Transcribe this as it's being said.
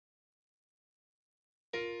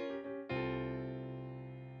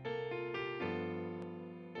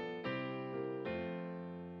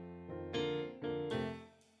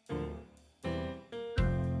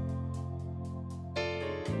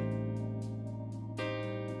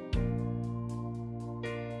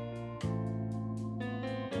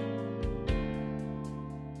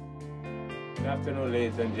afternoon,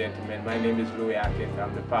 ladies and gentlemen. My name is Louis Ackett.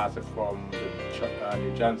 I'm the pastor from the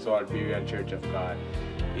Hall Berean Church of God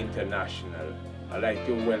International. I'd like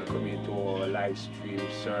to welcome you to our live stream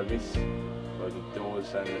service for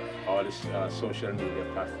those on all the social media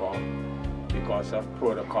platforms. Because of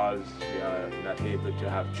protocols, we are not able to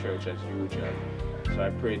have church as usual. So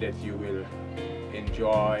I pray that you will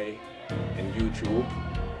enjoy in YouTube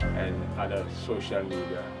and other social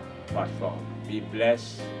media platforms. Be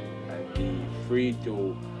blessed and be free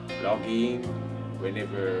to log in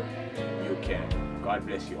whenever you can. God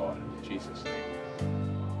bless you all. In Jesus' name.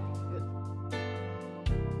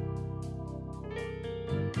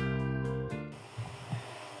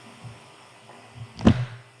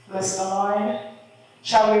 Bless the Lord.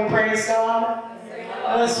 Shall we praise God?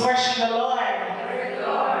 Let's worship the Lord.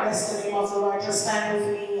 Bless the name of the Lord. Just stand with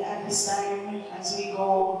me at this time as we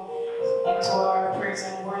go into our praise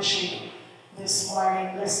and worship this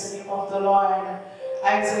morning. Bless the name of the Lord.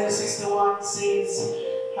 Isaiah 61 says,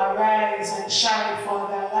 "Arise and shine, for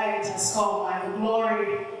the light has come, and the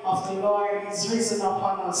glory of the Lord is risen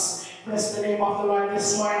upon us." Bless the name of the Lord.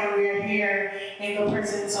 This morning we are here in the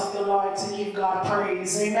presence of the Lord to give God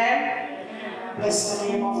praise. Amen. Bless the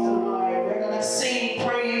name of the Lord. We're going to sing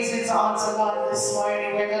praises unto God this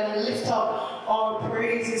morning. We're going to lift up our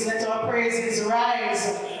praises. Let our praises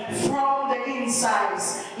rise from the inside of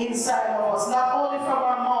us. Not only from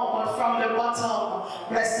our mouth, but from the bottom.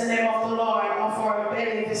 Bless the name of the Lord of our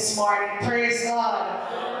belly this morning. Praise God.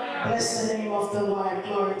 Bless the name of the Lord.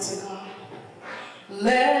 Glory to God.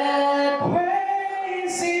 Let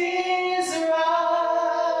praises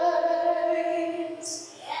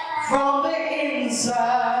rise from the inside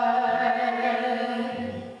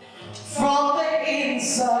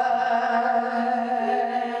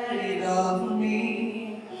of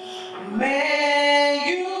me. May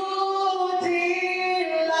you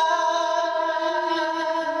delight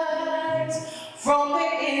from the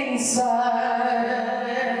inside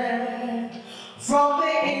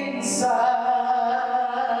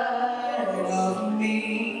of me.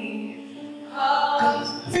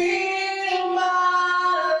 Feel my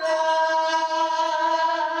life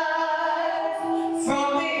from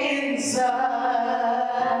the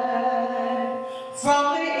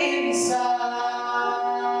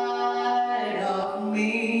inside of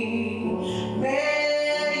me.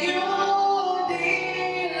 May you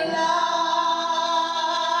delight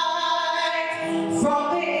from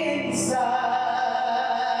the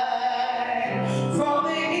inside of me.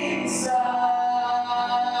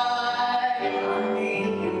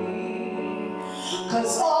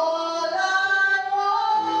 'Cause all I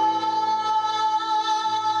want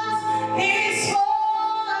is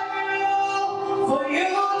for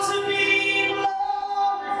you to be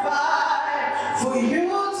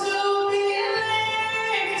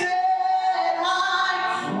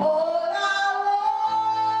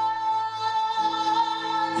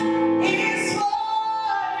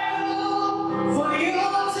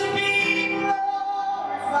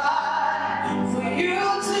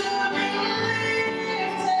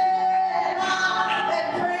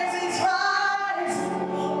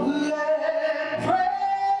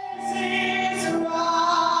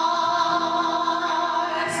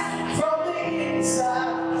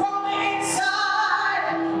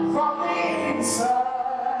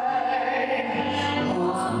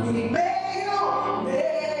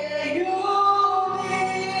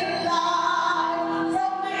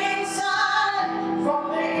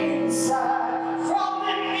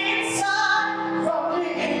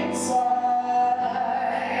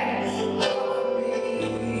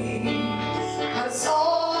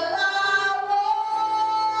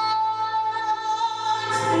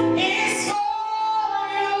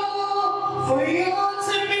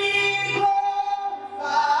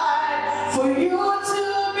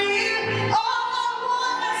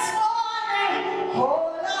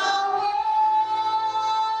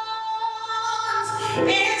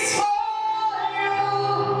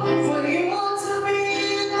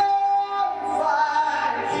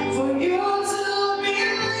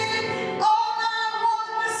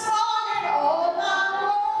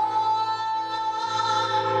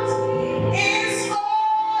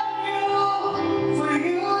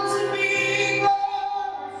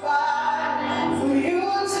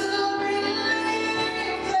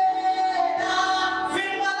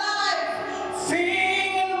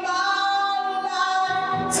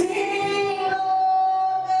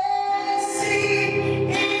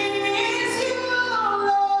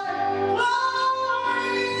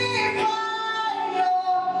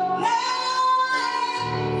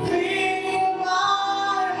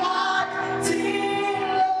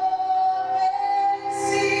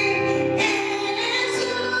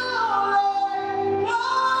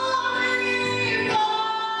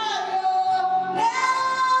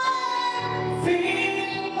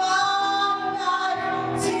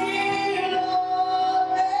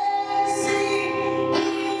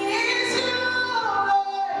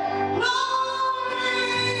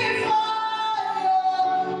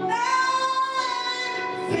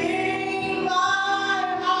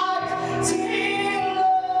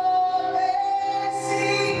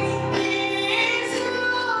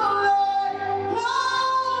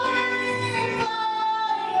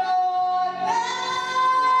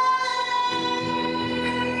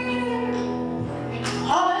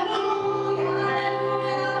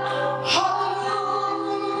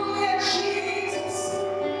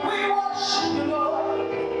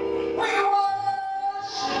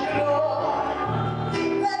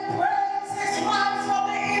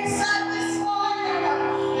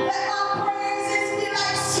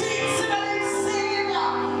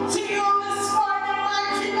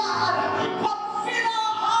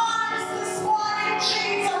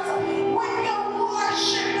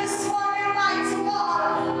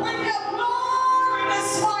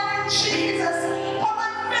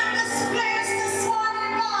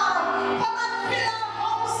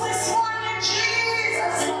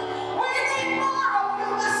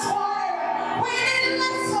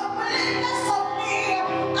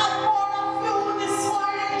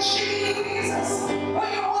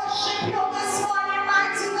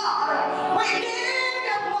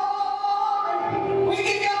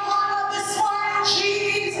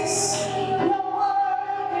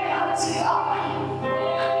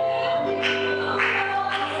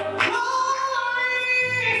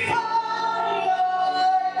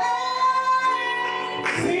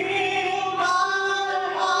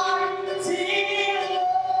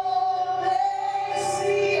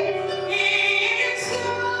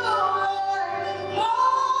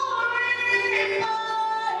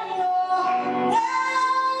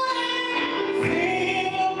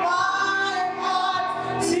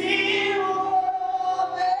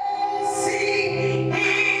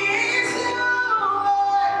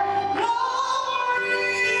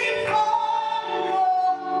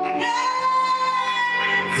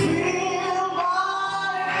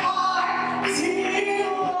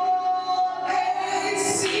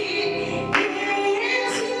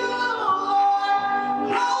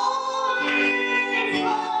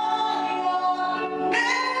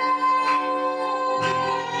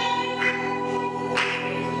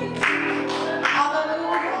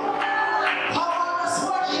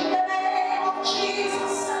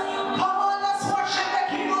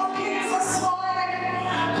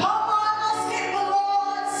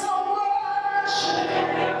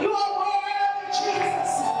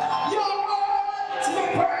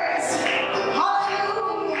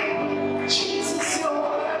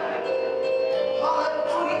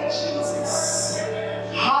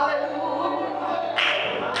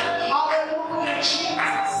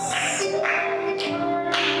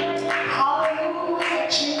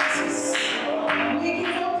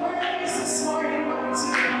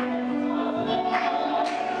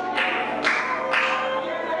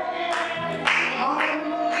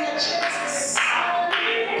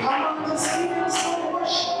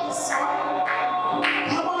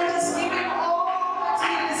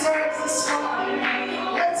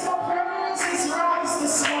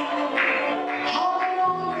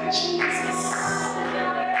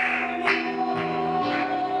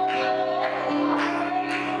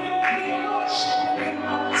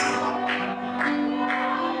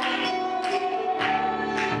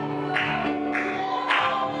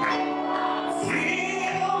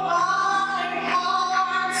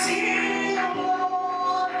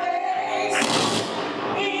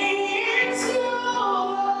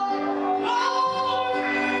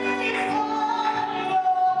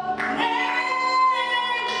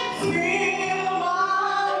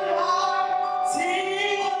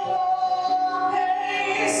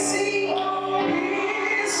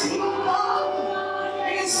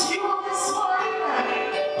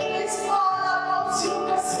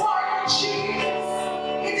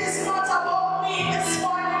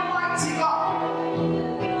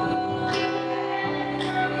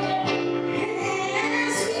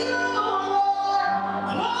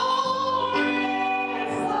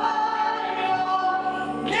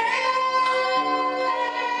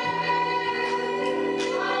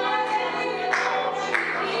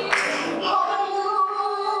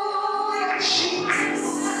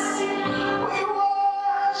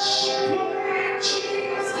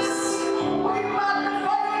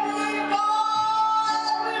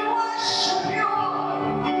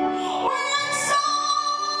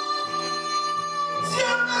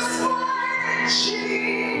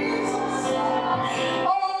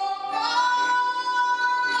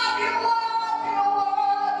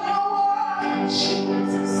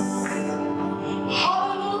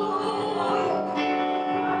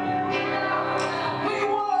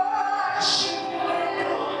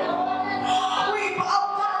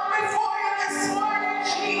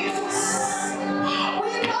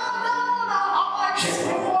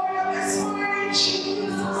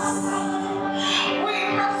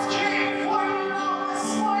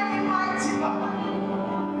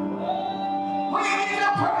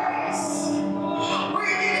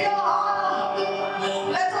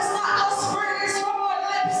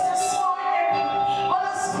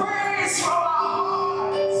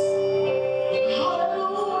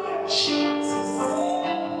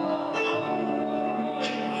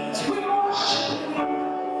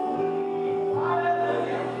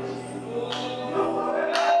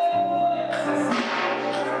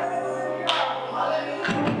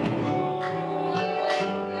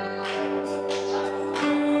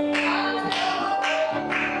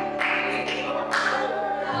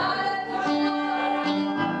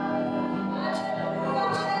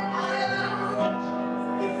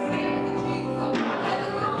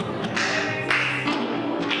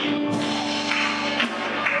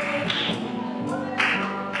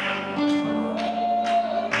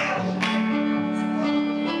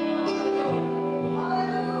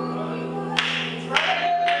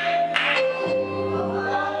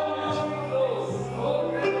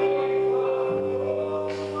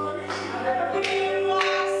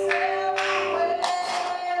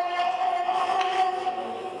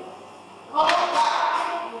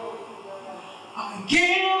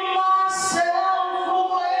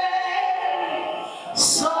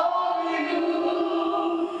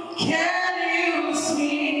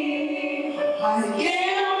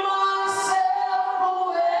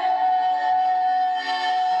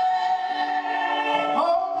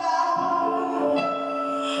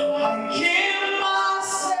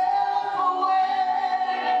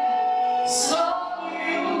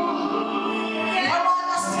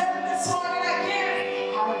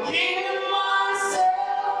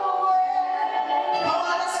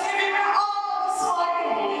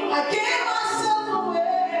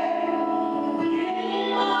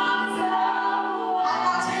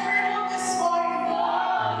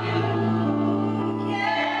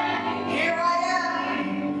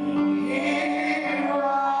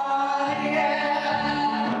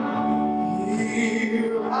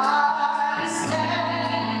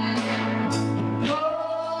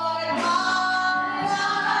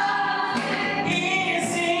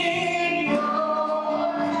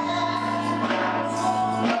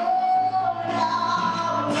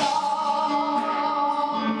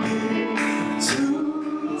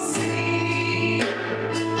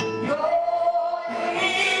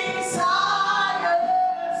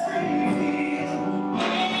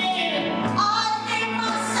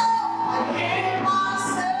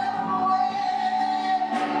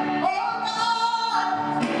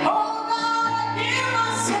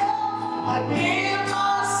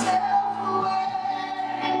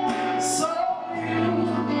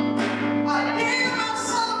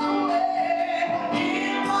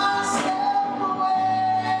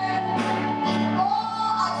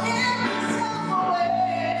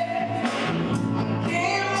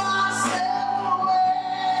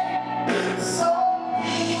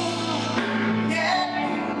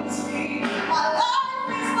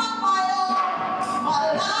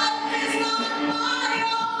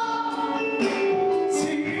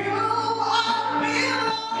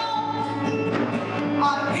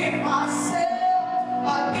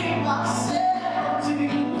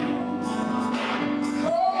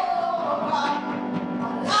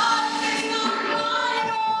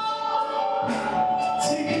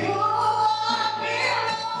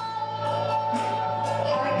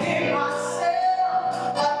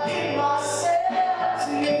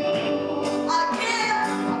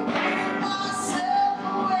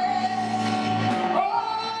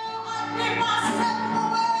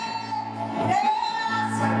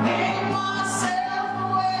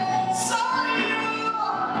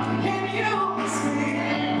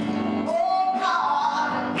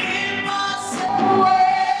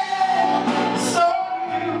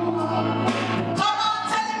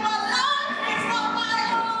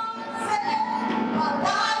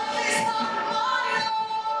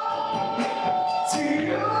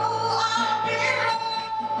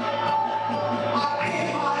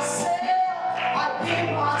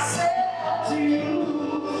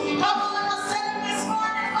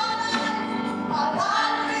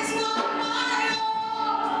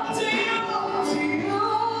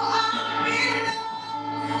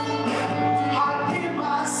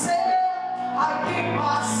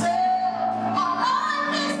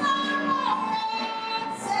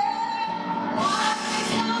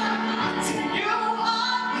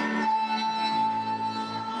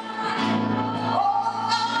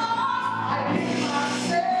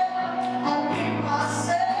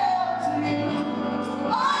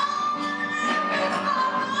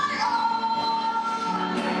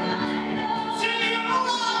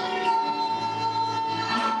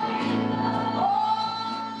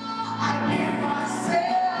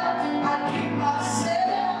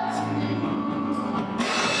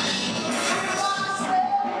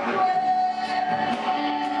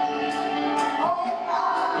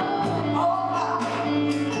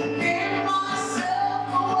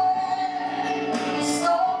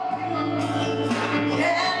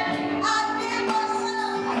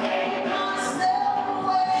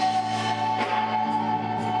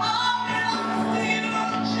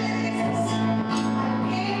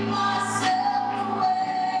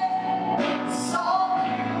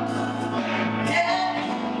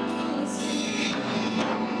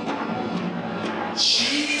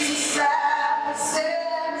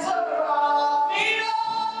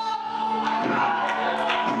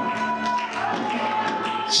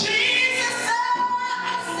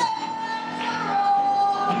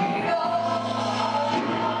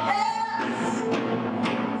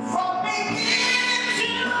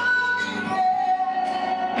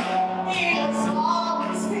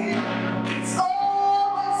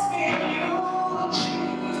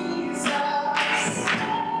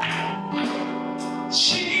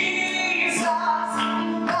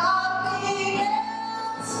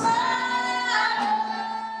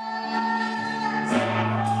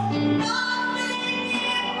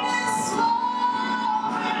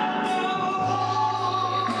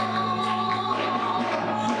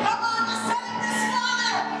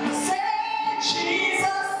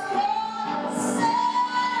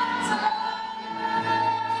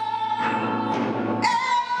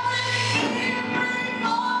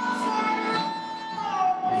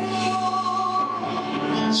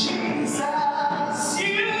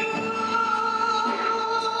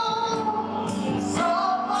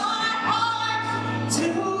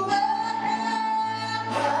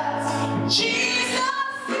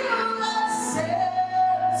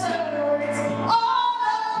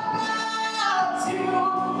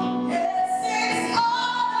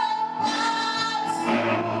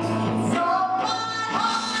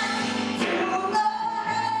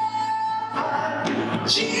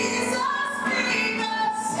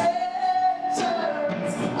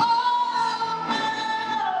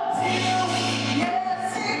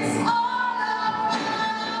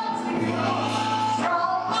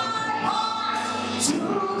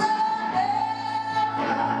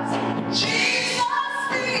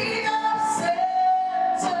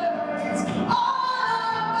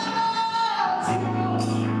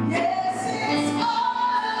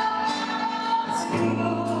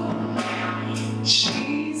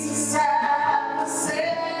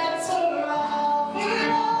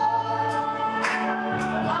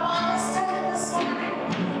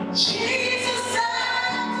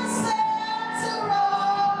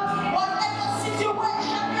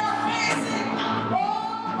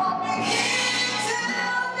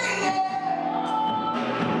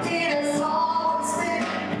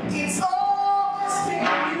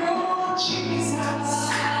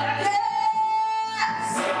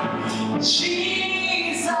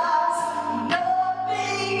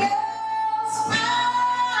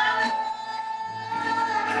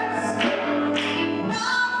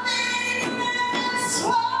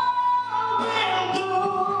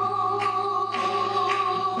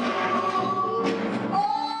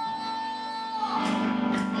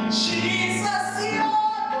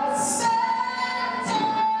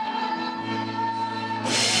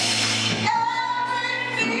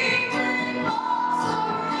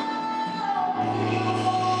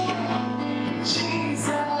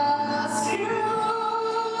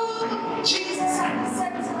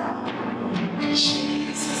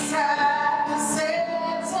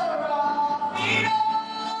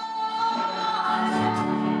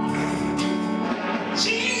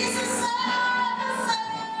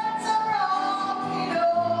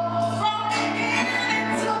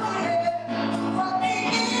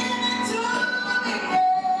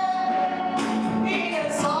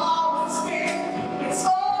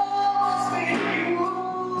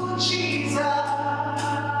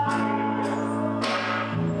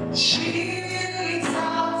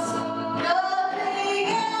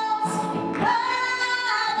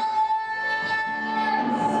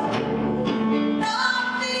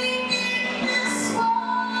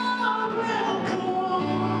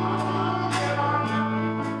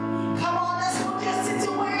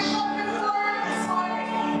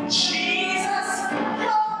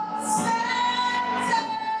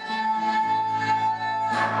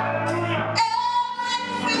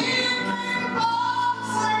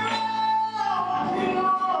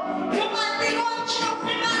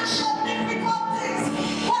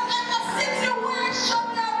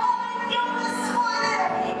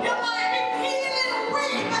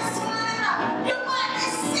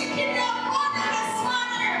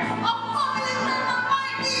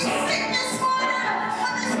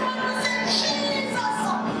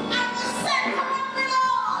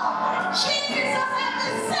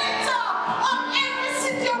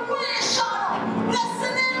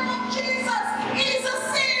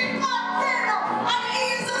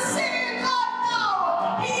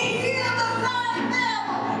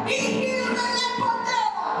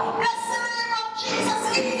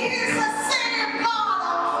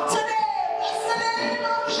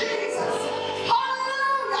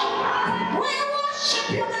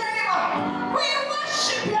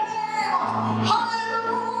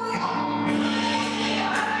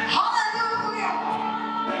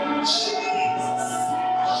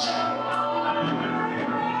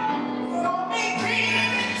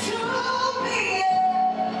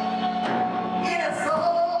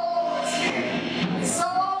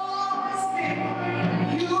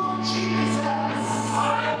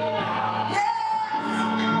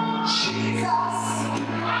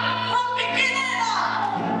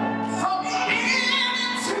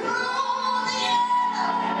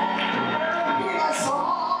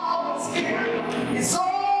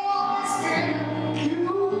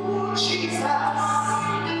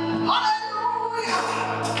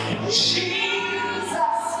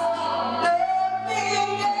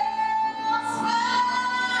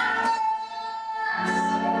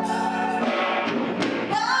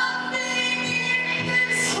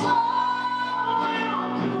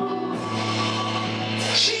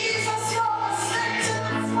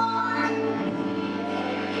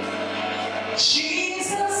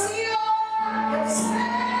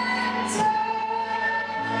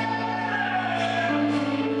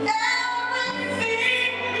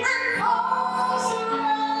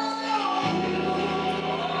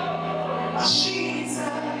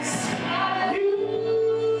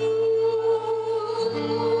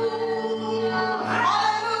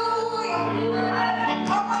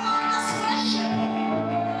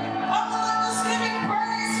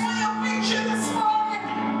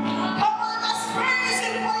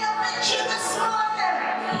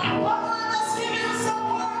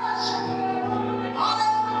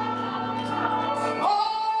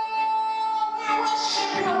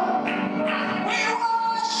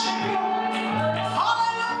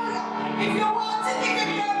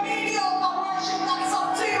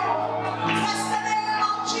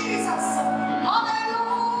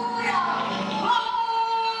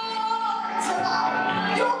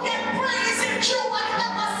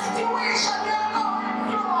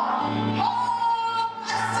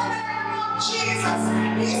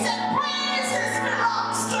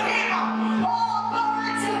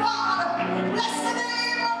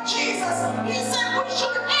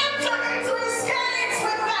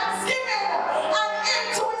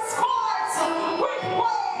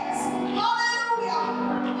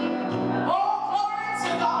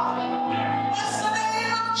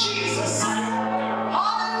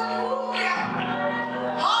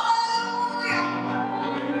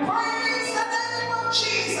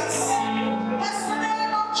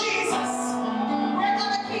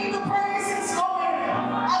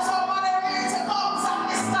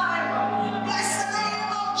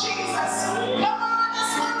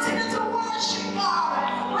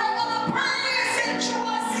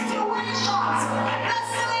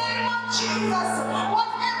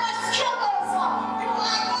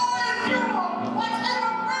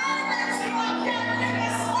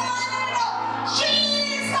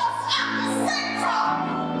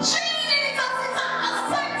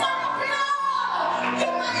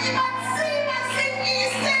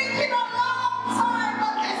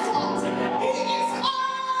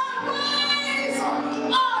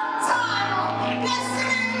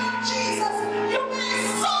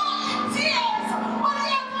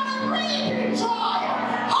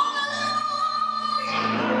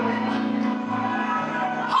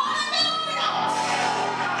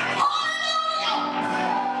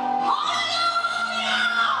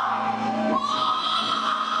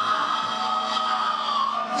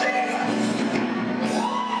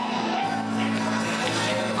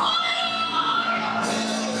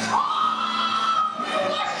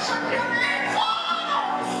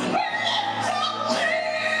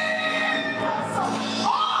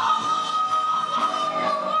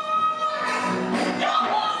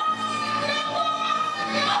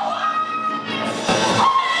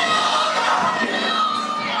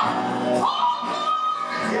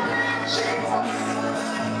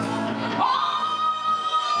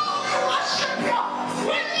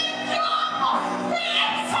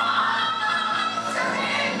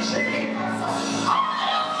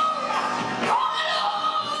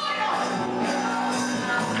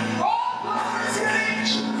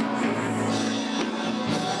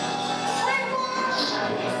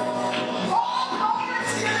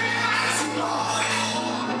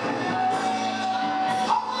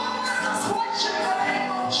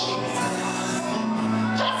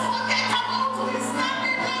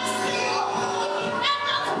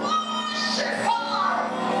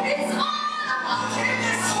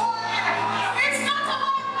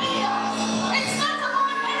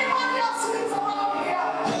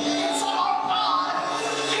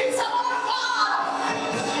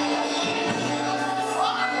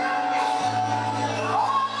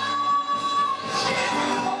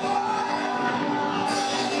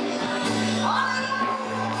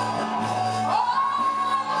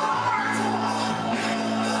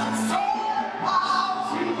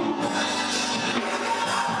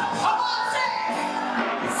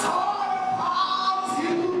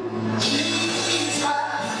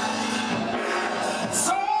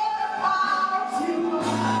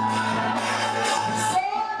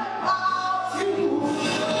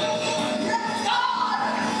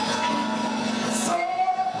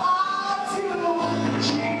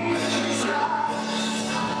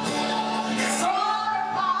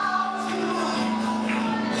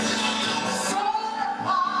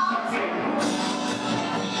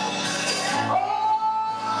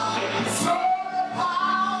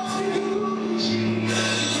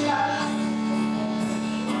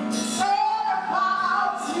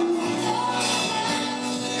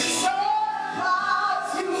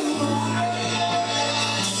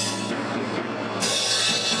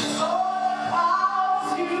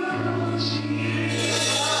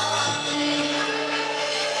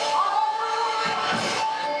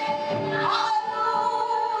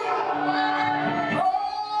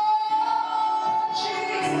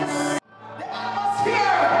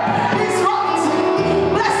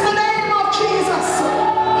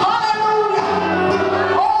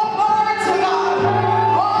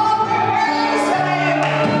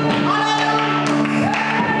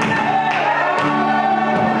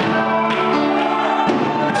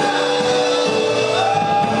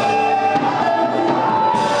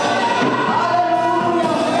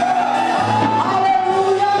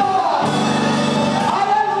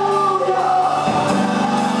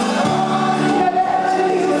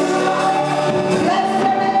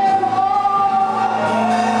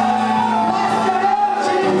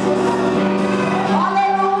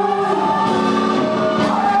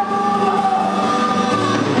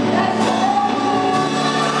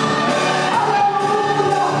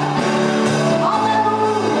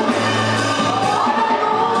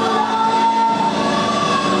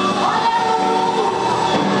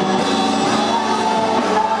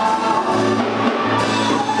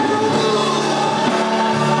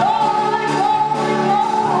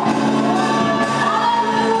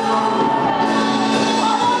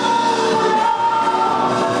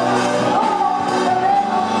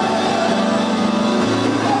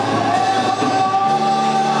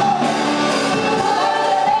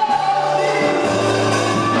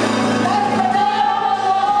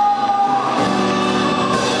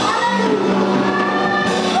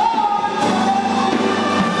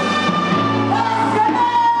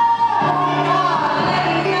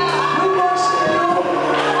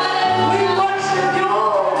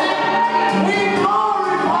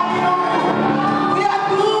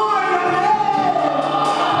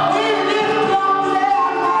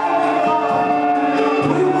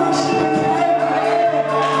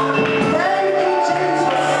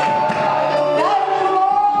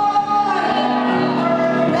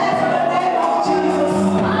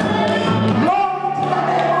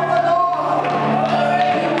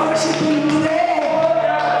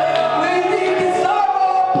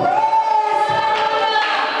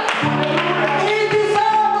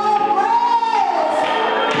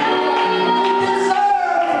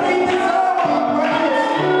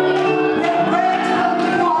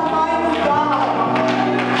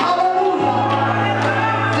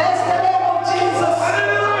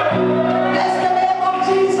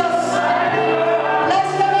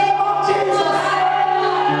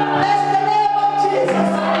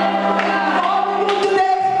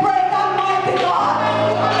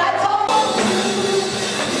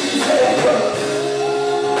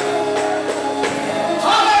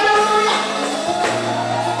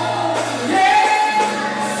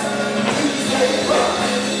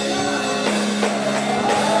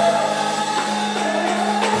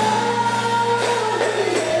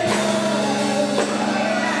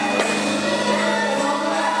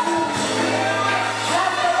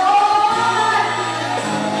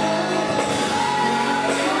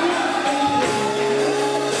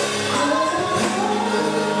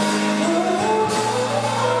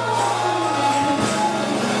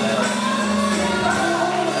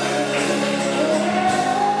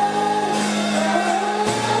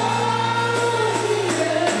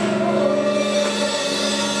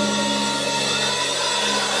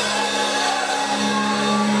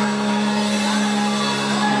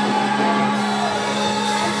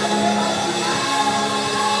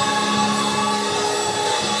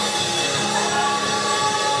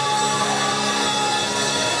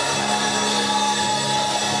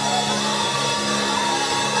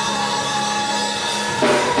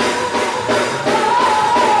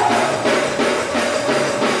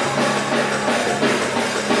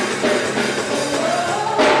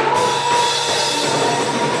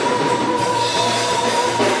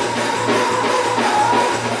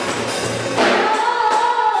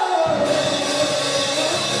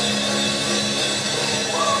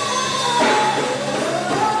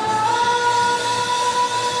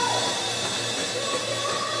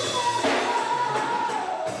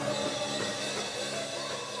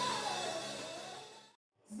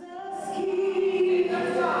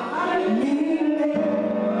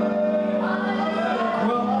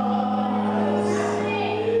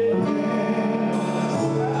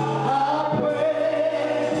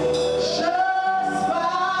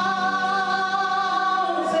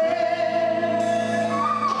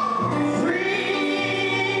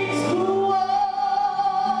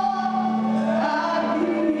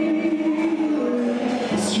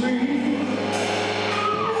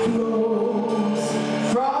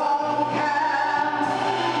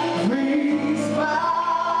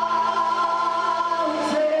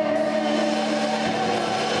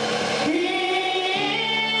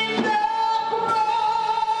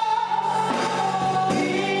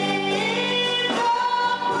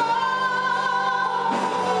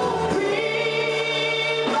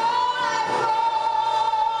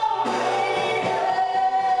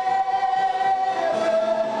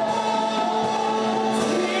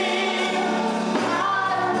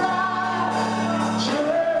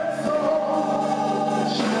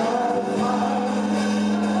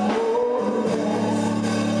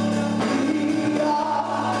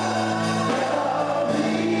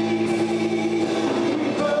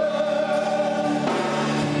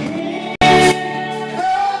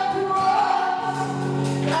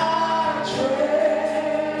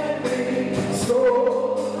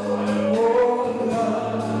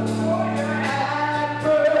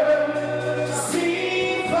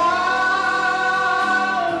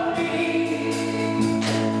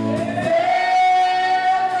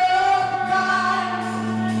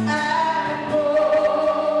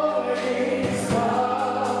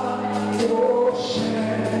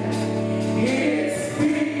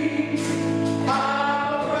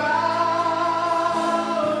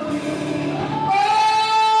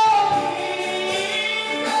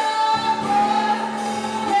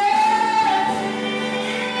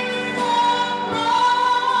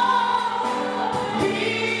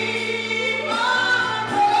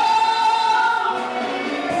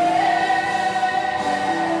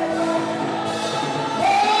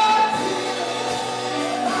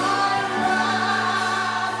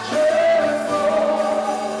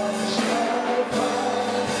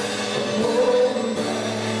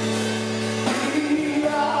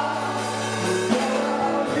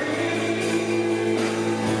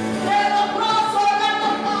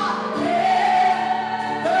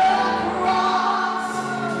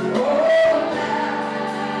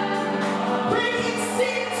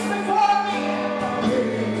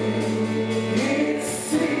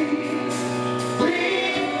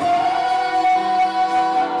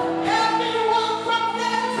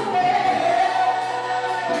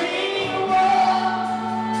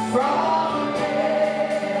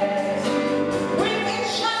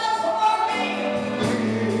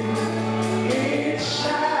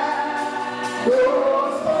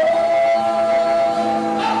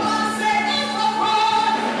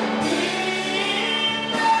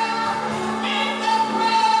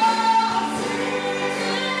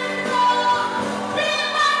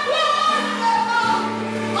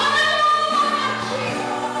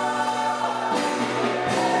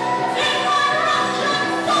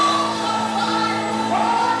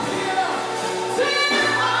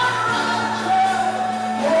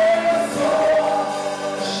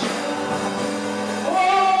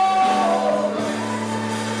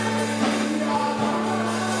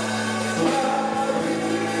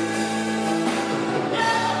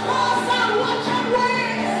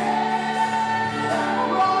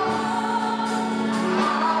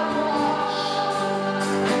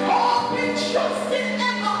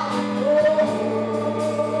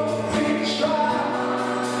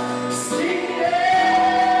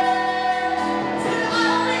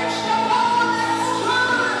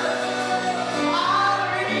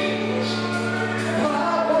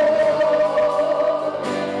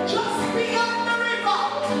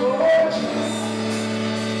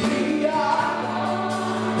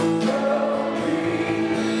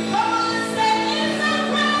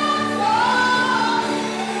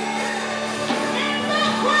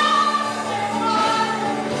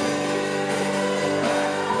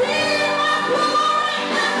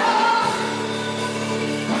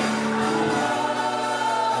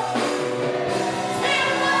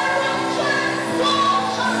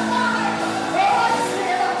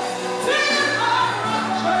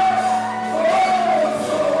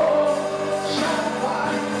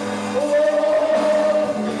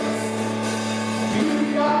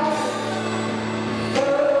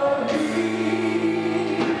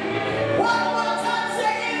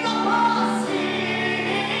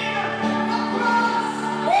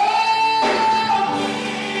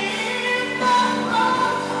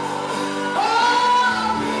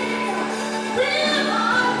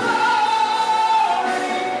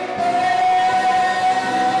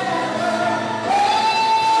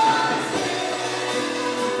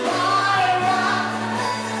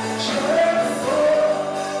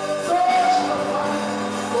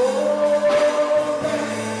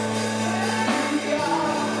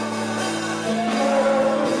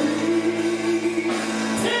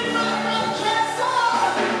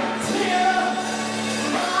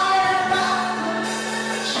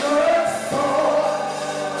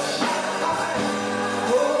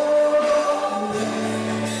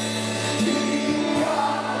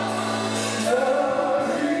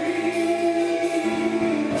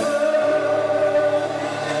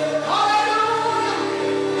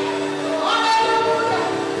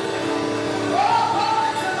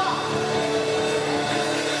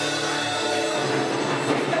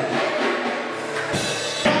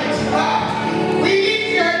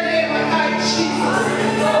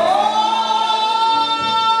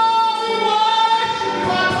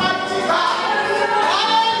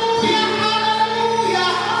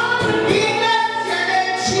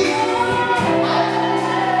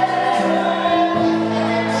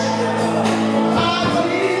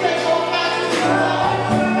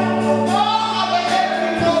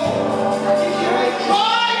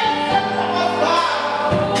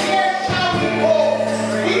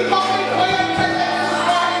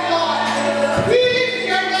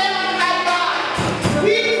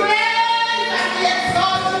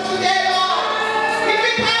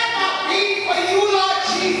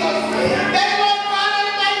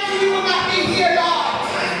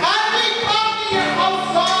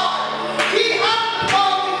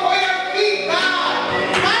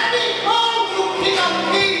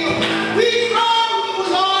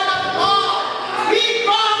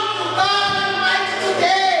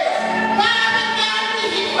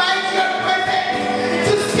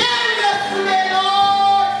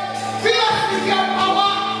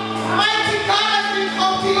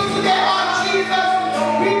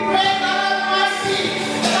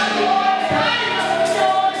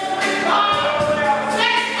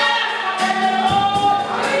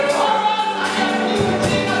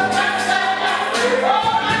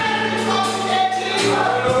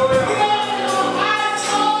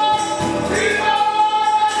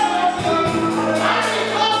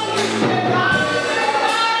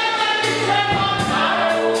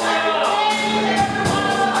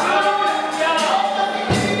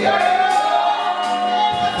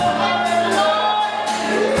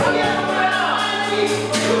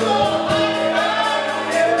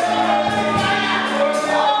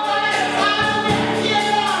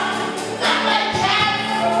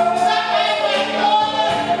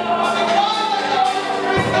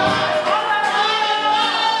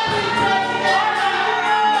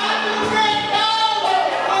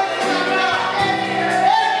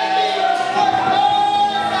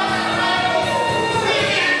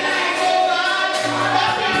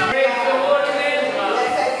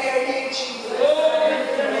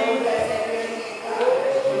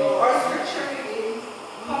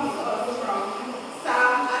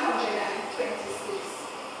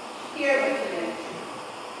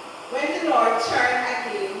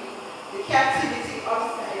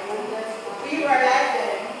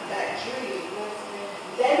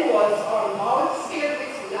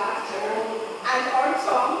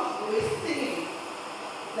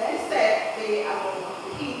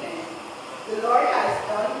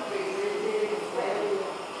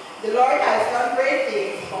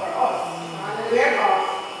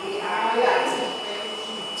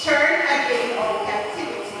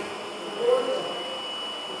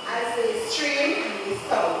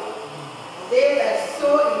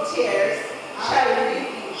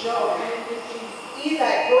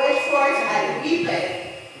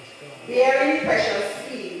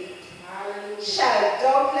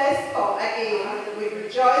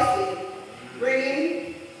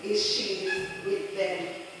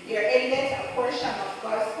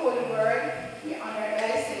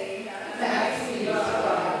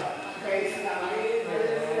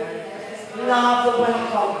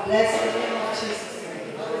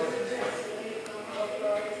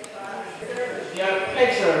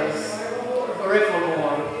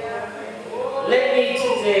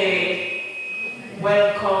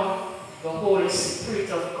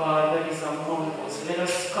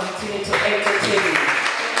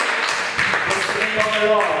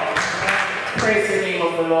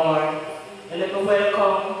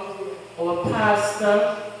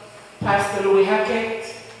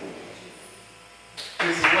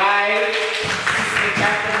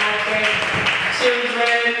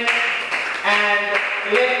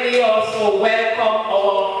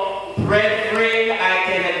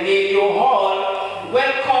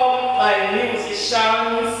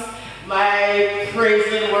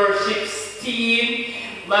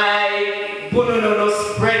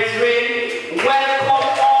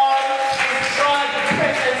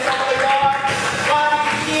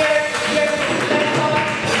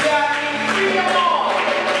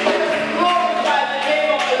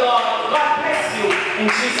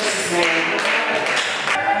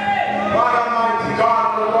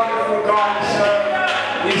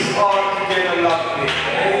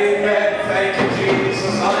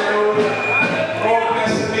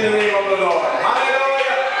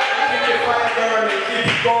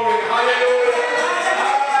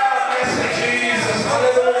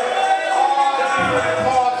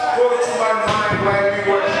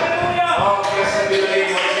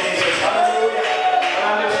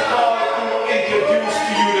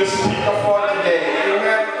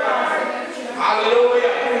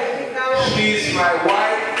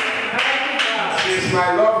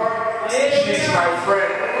my lover, she's my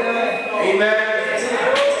friend. Amen.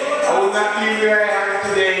 would not be where I am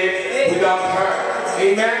today without her.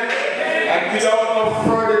 Amen? And without no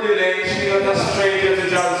further delay, she is not a stranger to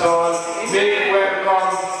John's Hall. Make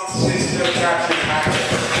welcome Sister Catherine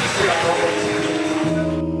Hackett.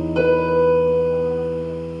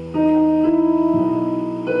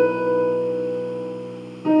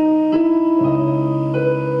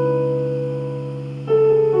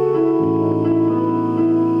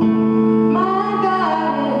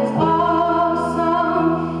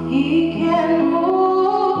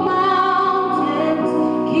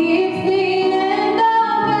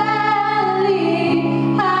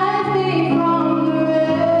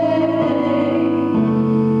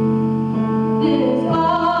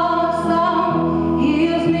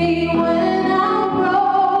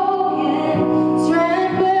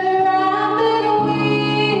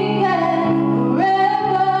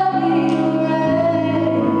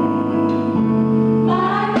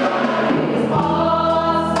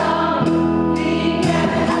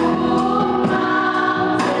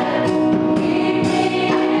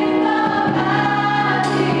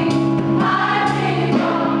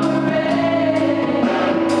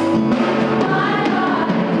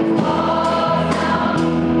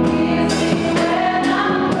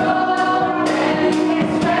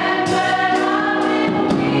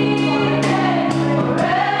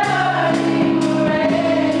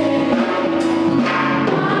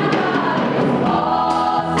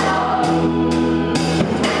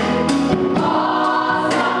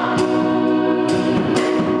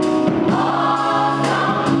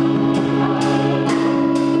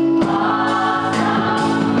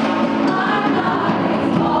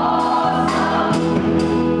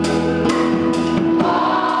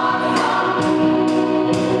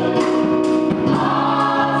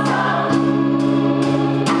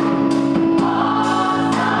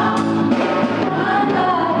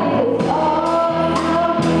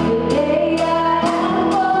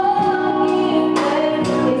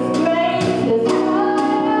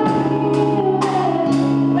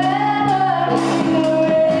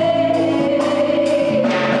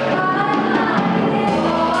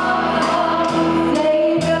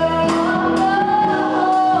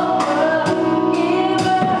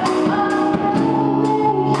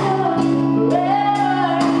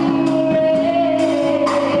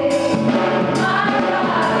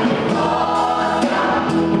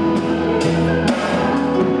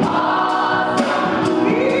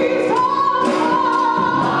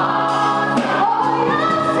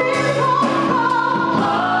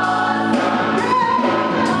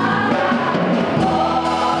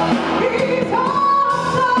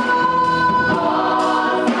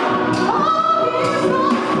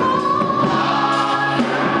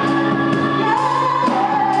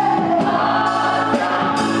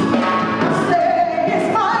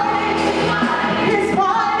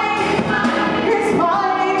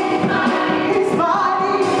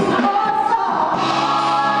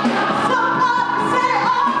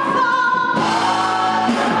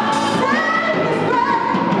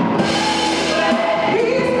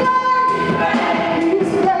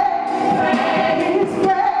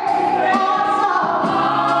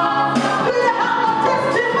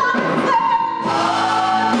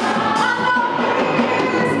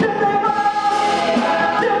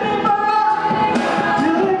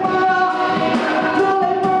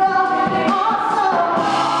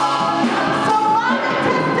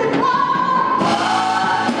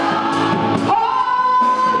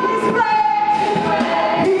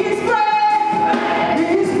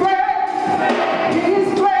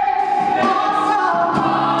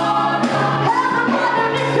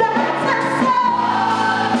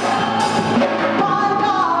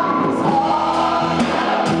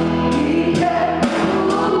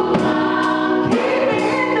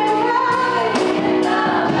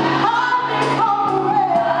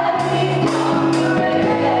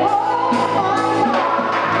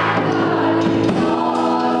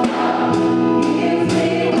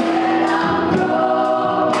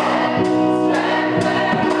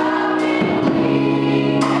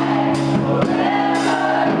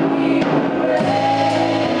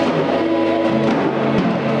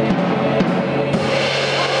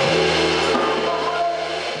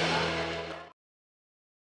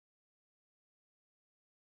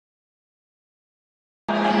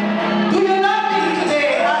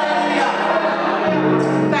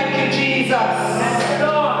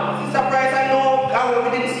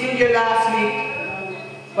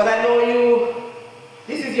 But I know you,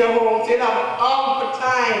 this is your home, so you have all the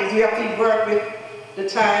times. You have to work with the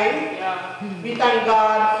time. Yeah. We thank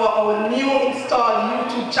God for our new installed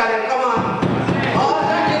YouTube channel. Come on. All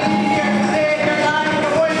that you need here today, your life, the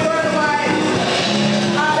whole worldwide.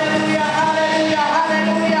 Hallelujah.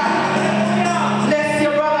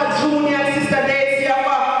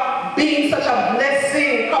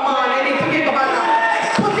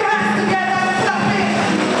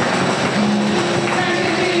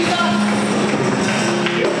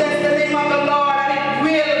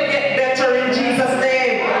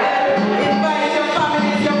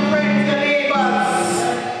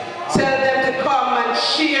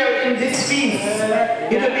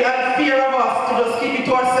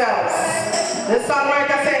 The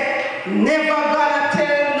songwriter said, never gonna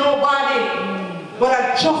tell nobody, but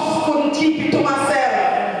I just couldn't keep it to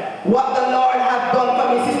myself. What the Lord has done for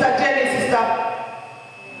me. Sister Jenny, Sister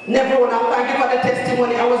Never, I thank you for the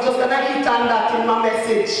testimony. I was just gonna hit on that in my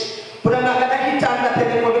message. But I'm not gonna hit on that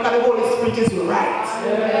anymore because the Holy Spirit is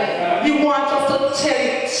right. He wants us to tell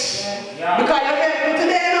it. Because you help me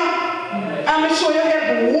today, no? I'm sure you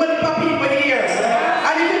help one of people here.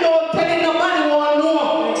 And if you don't tell it, nobody won't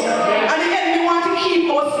know. And the enemy want to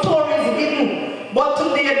keep our stories hidden. But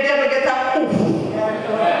today the devil get a poof.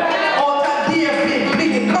 Out of David,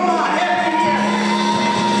 big. Come on, help me here.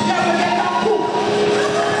 Devil get a poof.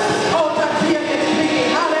 Out of David,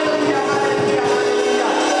 big. Hallelujah, hallelujah,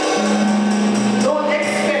 hallelujah. Don't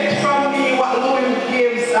expect from me what Louis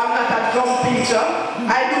gives. I'm not a drum preacher.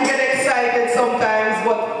 I do get excited sometimes,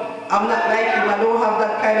 but I'm not like him. I don't have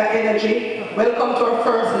that kind of energy. Welcome to our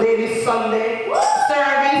First Ladies Sunday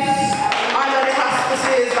service under the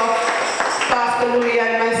auspices of Pastor Louis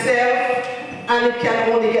and myself. And it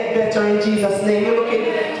can only get better in Jesus' name. You're looking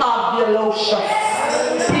fabulous.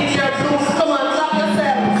 Keep your blues. Come on, clap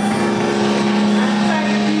yourselves. And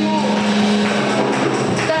thank you.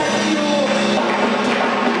 Thank you.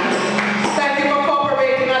 Thank you for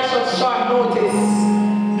cooperating at such short notice.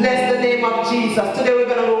 Bless the name of Jesus. Today we're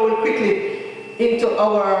going to go quickly into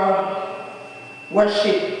our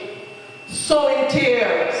worship. Sow in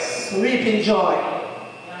tears, reap in joy.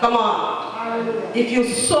 Come on. If you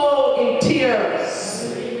sow in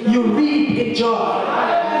tears, you reap in joy.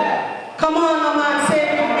 Come on, man, say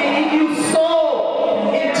it with me. If you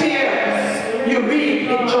sow in tears, you reap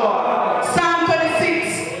in joy. Psalm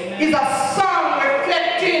 26 is a song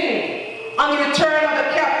reflecting on the return of the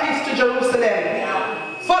captives to Jerusalem,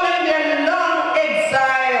 following their long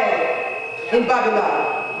exile in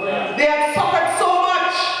Babylon. They had suffered so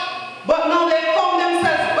much, but now they found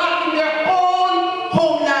themselves back in their own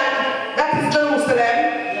homeland, that is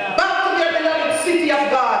Jerusalem, back to their beloved city of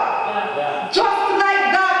God. Just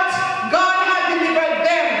like that, God had delivered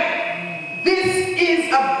them. This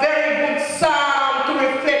is a very good psalm to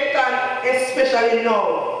reflect on, especially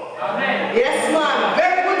now. Amen. Yes, man.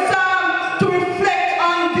 Very good psalm to reflect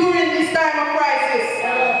on during this time of crisis.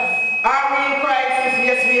 Are we in crisis?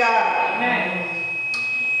 Yes, we are. Amen.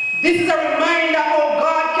 This is a reminder how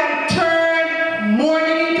God can turn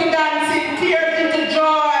mourning into dancing, tears into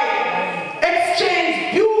joy,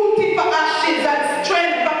 exchange beauty for ashes and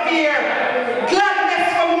strength for fear, gladness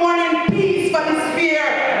for mourning, peace for despair.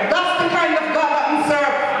 That's the kind of God that we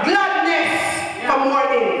serve. Gladness for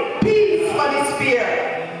mourning, peace for despair.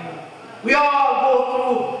 We all go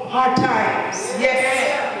through hard times.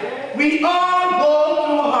 Yes, we all go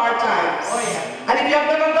through hard times. And if you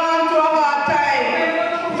have never gone through a hard time,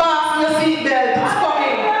 fasten your seatbelt, it's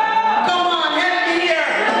coming. Come on, help me here.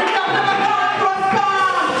 If you have never gone through a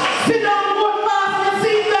storm, sit down, good, fasten your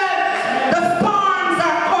seatbelt. The storms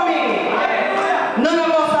are coming. None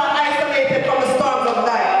of us are isolated from the storms of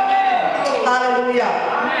life. Hallelujah.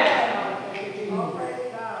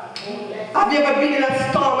 Have you ever been in a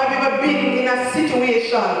storm? Have you ever been in a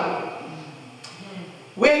situation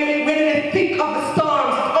when in the thick of the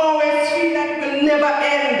storms, it always feels like it will never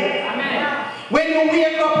end? Amen. When you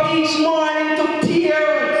wake up each morning to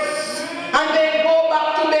tears and then go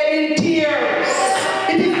back to bed in tears,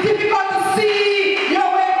 it is difficult to see your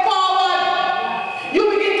way forward. You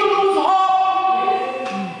begin to lose hope.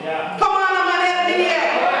 Come on, man, help me here.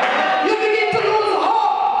 You begin to lose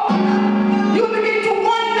hope. You begin to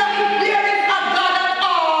wonder if there is a God at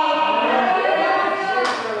all.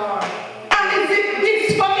 And is it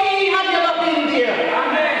this for me? Have you ever been there?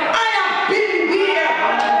 I have been there.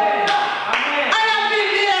 I have been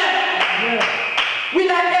there. Will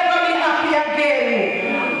I ever be happy again?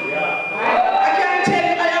 I can tell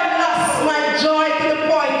you I have lost my joy to the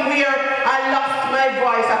point where I lost my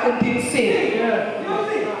voice. I couldn't even sing.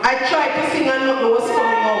 I tried to sing and nothing was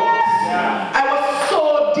coming out. I was so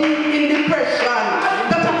deep in depression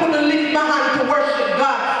that I couldn't lift my hand to worship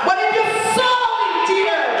God. But if you sow in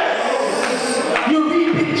tears, you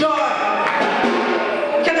reap in joy.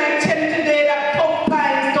 Can I tell you today that tough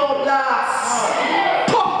times don't last?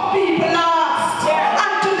 Tough people last.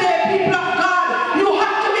 And today, people of God, you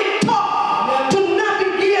have to be tough to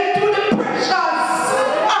navigate through the pressures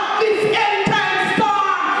of this end time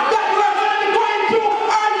storm that you are going to be going through,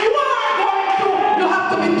 or you are going through. You have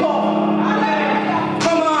to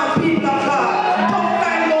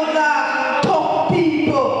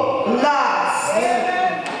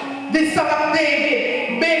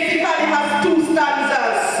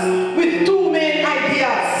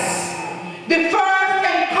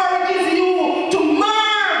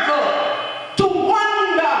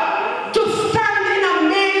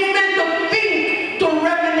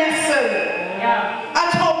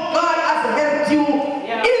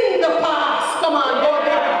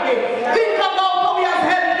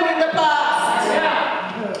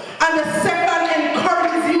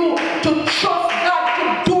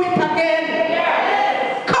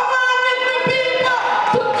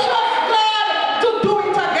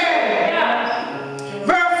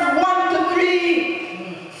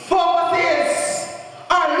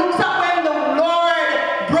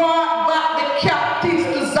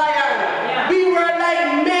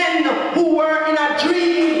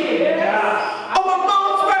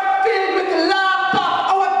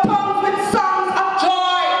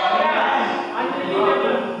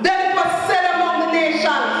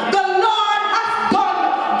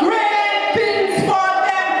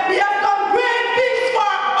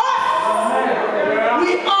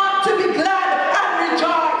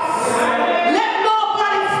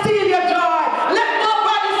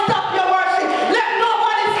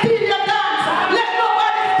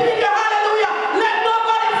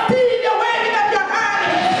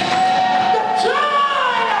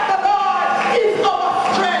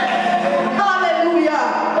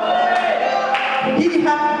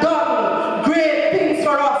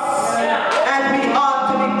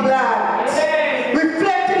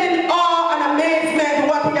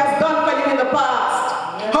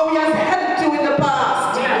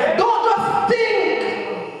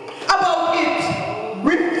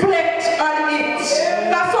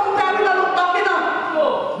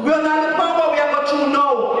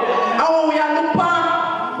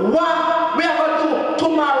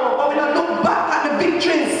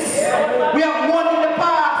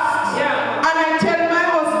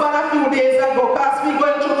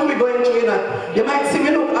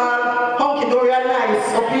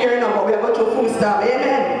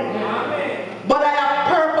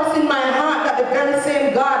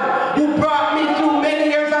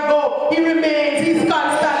he remains, he's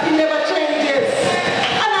constant, he never changes.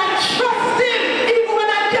 And I trust him even when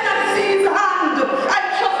I cannot see his hand. I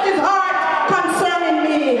trust his heart concerning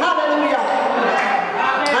me. Hallelujah.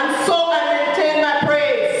 And so I maintain my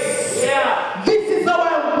praise. This is how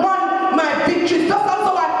I won my victories. That's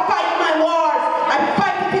also I fight my wars. I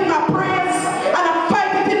fight it in my praise, and I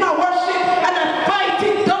fight it in my worship, and I fight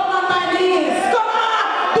it down on my knees. Come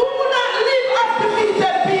on, do not live as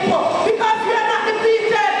defeated people, because we are not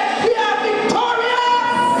defeated. We are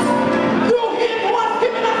victorious through him who has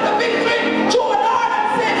given us the victory, through our Lord and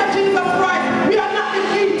Savior Jesus Christ. We are not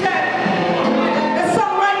defeated. The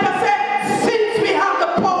songwriter said, since we have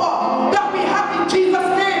the power that we have in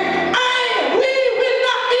Jesus' name, we will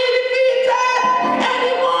not be defeated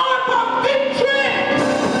anymore, but victory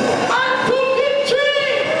unto victory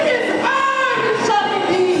is ours, shall it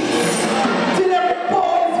be, till every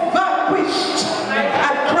foe is vanquished,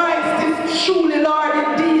 and Christ is truly Lord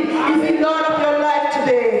indeed. Is he Lord of your life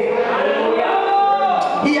today?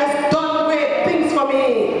 He has done great things for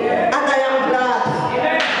me, and I am glad.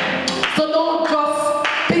 So don't just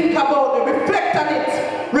think about it, reflect on it,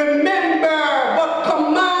 remember, but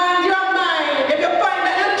command your mind. If you find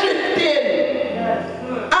that you're drifting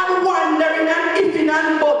and wandering and ifing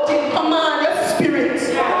and butting, command your spirit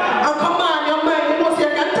and command your mind. You know, so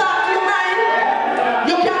you can talk to your mind,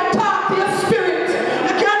 you can talk to your spirit,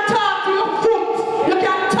 you can talk to your fruit, you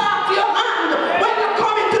can talk to your hand. When you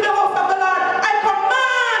come into the house of the Lord, I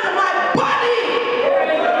command my body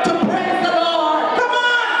to praise the Lord. Come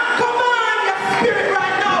on, command your spirit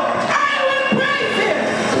right now. I will praise him.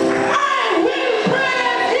 I will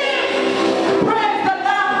praise him. Praise the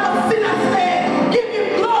Lamb for sinners' sake. Give him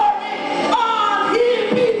glory, all ye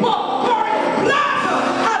people, for his blood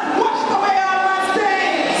has washed away all my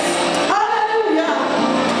stains. Hallelujah.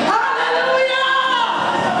 Hallelujah.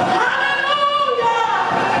 Hallelujah.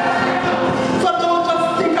 So don't just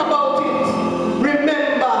think about it.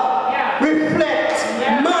 Remember, reflect,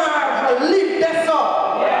 marvel, lift this up,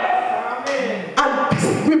 and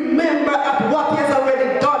remember at what he has already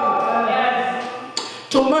done.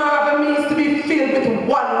 To marvel means to be filled with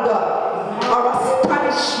wonder or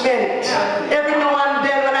astonishment. Every now and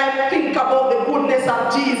then when I think about the goodness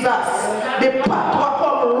of Jesus, the path will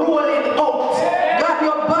come rolling out. God,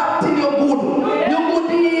 you're bad till you're good. You're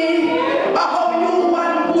good, how you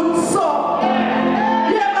want good so.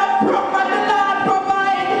 You ever broke and the Lord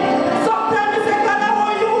provide. Sometimes you say, God, how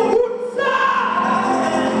you good sir.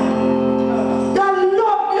 I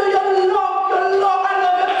love you, you love, I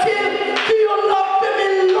love you till you love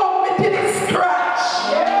me till it's scratch.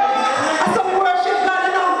 And so we worship God,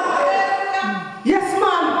 you know. Yes,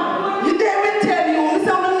 man. You they will tell you, you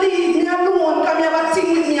say, I'm going to leave me alone, come here have a thing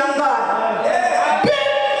with me and God. Been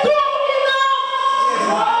through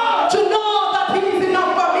enough to know that he is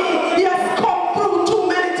enough for me. He has come through too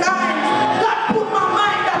many times. God put my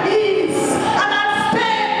mind at ease, and I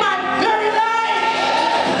stayed my very life.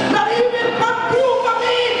 That he will come through for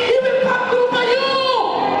me, he will come through for you.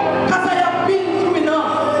 Because I have been through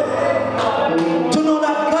enough to know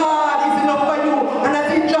that God is enough for you. And as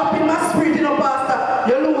he drop in my spirit, you know, Pastor,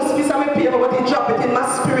 you lose piece of my paper, but he drop it in my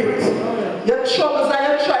spirit. Your troubles and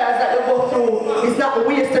your trials that you go through is not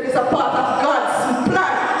wasted, it's a part of God's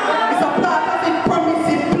plan. It's a part of the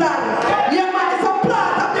promising plan. Yeah, man, it's a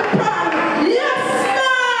part of the plan. Yes,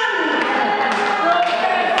 man!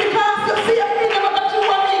 Because you see, if me never got through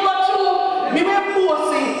what me got through, me were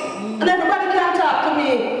bossy. And everybody can talk to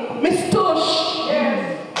me. Me stush.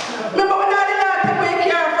 Remember when I did take my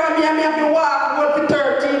care from me and me have to walk road for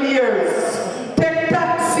 13 years. Take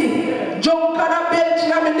taxi, jump on a bench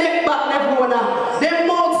and me neck back never wanna. Them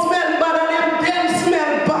mouth smell bad and them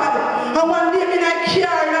smell bad. And one day me in a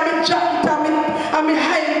car and me jacket and me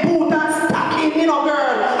high boot and stocking, you know,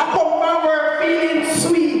 girl. I come from work feeling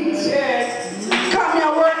sweet. Come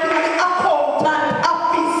here working at the accountant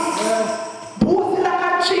office. Both like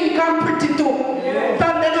a chink and pretty too.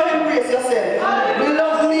 Then they don't embrace yourself.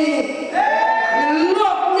 Love me.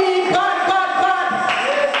 Love me. Bad, bad, bad.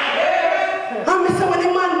 And me say when the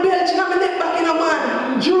man belch and me neck back in a man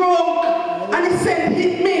drunk and he said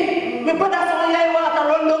hit me. My brother saw me water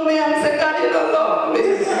run down me and say, God, you don't love me.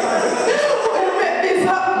 When you make this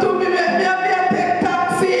happen to me, make me have to take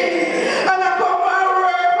taxi. And I come from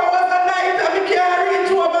work over the night and me can't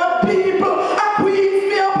reach over people. I squeeze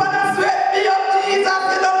me up and I sweat me up. Jesus,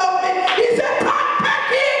 you don't love me. He said, "Come,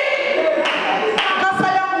 Becky." Because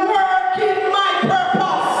I am working my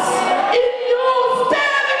purpose. In you,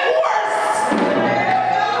 stay the course.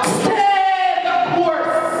 Stay the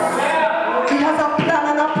course. He has a plan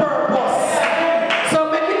and a purpose. So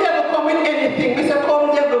make the devil come with anything. We say,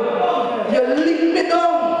 come devil. You lick me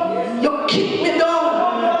down. You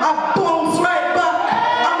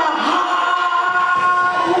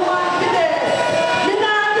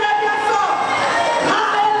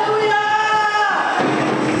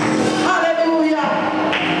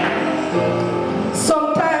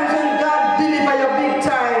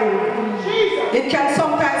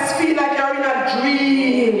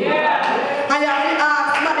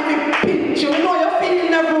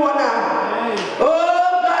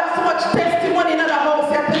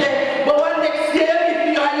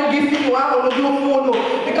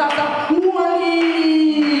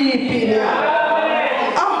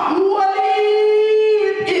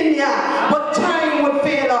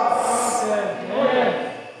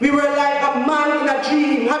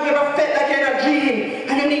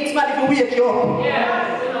up.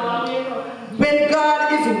 When God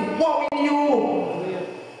is wowing you,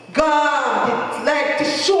 God likes to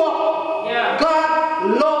show up. God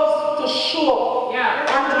loves to show up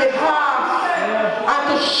on the behalf and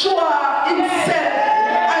to show up himself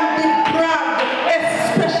and be proud,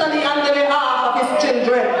 especially on the behalf of his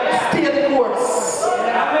children. Stay the course.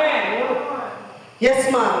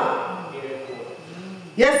 Yes, ma'am.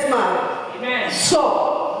 Yes, ma'am. Amen. So,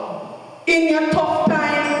 in your tough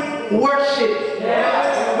time, worship.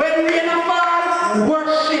 When rain fall,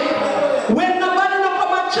 worship. When nobody no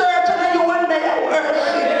come to church and you wonder, you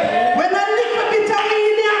worship. When a little bit of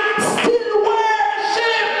media, still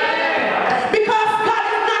worship. Because God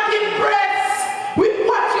is not impressed with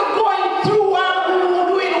what you're going through and who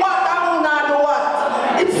doing what and who not do what.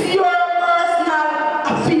 It's your personal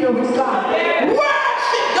affair with God.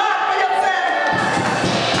 Worship God for yourself.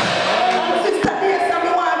 Sister Desa,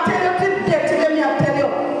 I want to tell you today, I tell you.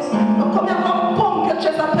 Come here, come pump your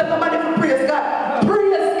chest and tell somebody to praise God.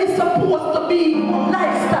 Praise is supposed to be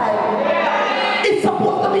lifestyle. It's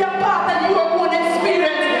supposed to be a part of your own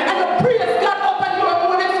experience. And you praise God up on your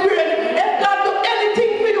own experience. If God do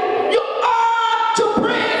anything for you, you ought to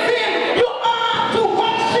praise Him. You ought to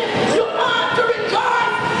worship. You ought to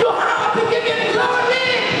rejoice. You ought to give Him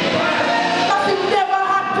glory. Because He never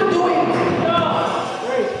had to do it.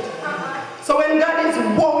 So when God is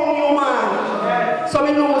wowing you, man, so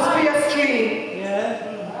we lose PS3.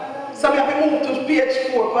 Some have to move to page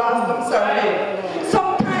 4, Pastor. Sorry.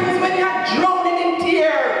 Sometimes when you're drowning in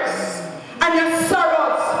tears and your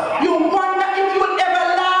sorrows, you wonder if you will ever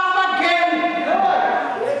laugh again.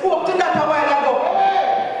 Spoke to that a while ago.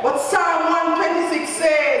 But Psalm 126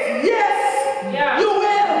 says, yes, you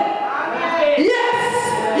will. Yes,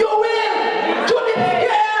 you will. Judith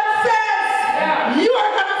Gale says, you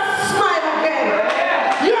are going to smile again.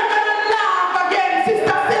 You are going to laugh again,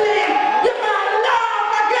 Sister Celine. You're going to laugh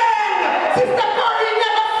again. Sister Corey,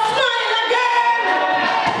 never smile again.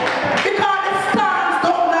 Because the storms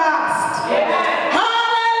don't last.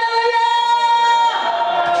 Hallelujah!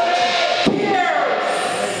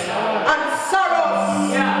 Tears and sorrows.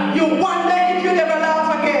 You wonder if you'll ever laugh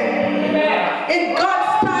again. In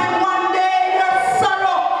God's time, one day your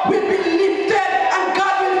sorrow will be lifted and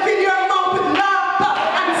God will fill your mouth with laughter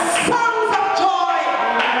and songs of joy.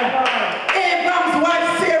 Abraham's wife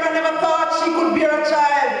Sarah never thought she could bear a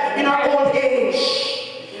child in her old age.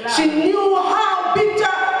 She knew how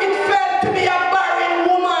bitter it felt to be a barren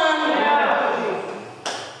woman.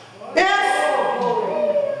 Yes?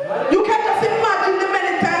 You can just imagine the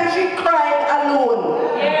many times she cried alone.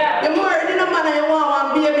 You're married in a man and you want one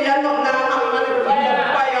baby and nothing happen and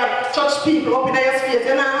everything fire church people up in your space.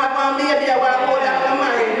 You don't have one baby and want to go down and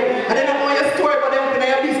marry. And then I know your story about them in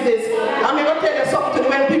your business. I'm going to tell you something.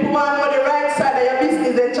 When people want to know the right side of your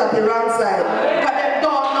business, they chat the wrong side. Because they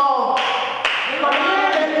don't know.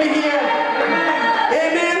 Let me hear.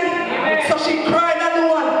 Amen. So she cried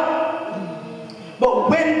alone. But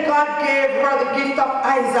when God gave her the gift of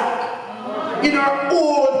Isaac in her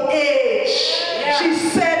old age, she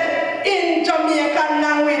said in Jamaican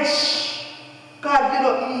language, God, you're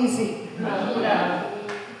not easy.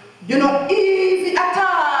 You're not easy at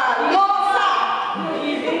all. No, sir.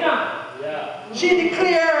 She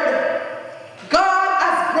declared, God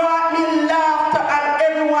has brought me laughter and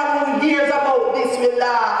everyone who hears about this will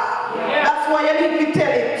laugh. That's why you need to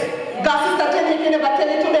tell it. God, Sister Jenny, if you never tell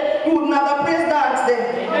it today, you wouldn't have a praise dance then.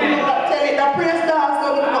 You never tell it, the praise dance, a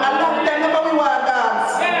long time never we want to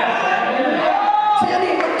dance. So you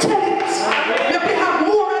need to tell it. You can have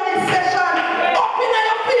more of this session up in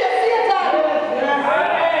your face, Satan.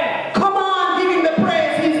 Come on, give him the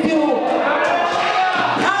praise he's due.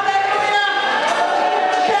 Hallelujah.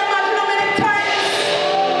 Can you imagine how many times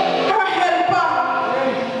her helper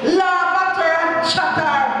laugh at her and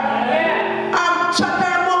chatter?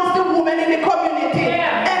 Chatter amongst the women in the community.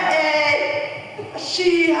 She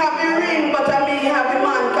have a ring, but I mean have a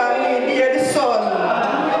man can me bear the son.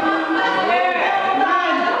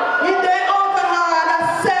 In the outer hard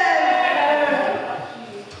herself.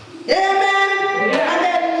 Amen. And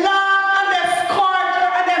they laugh and they scourge her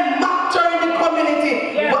and they mocked her in the community.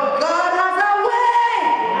 But God has a way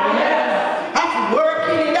of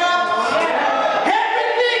working it out.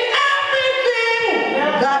 Everything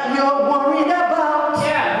that you're worried about.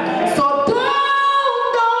 So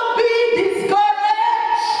don't be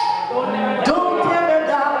discouraged.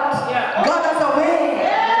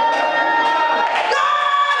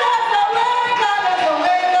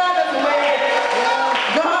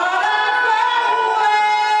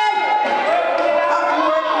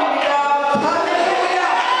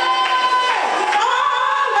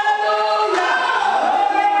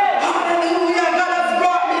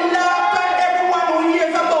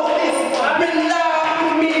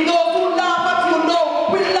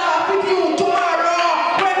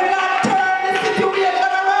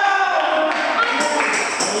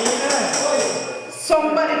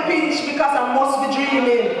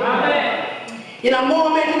 In a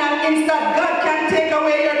moment, in an instant, God can take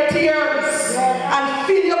away your tears and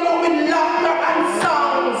fill you up with laughter and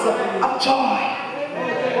songs of joy.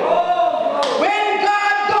 When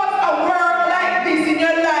God does a work like this in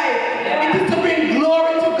your life, it is to bring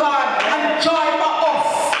glory to God and joy for us.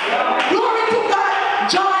 Glory to God,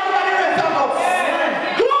 joy for the rest of us.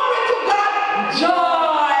 Glory to God,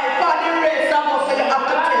 joy for the rest of us. So you have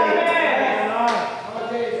to tell it.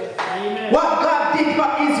 What God did for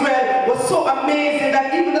Israel was so amazing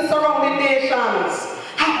that even the surrounding nations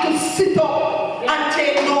have to sit up and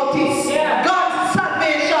take notice. God's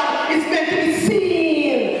salvation is meant to be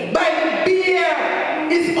seen by the bear,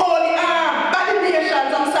 his holy arm, by the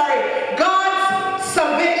nations, I'm sorry. God's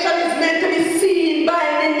salvation is meant to be seen by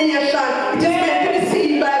the nation. It is meant to be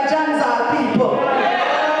seen by Janzal people.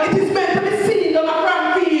 It is meant to be seen on a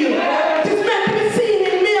Cranfield. It is meant to be seen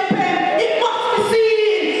in Maypen. It must be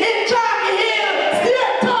seen in Charlie Hill,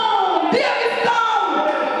 Steertown, Davistown,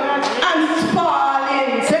 and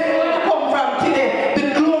Sparling. So everywhere you come from today, the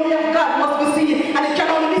glory of God must be seen, and it can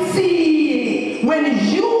only be seen when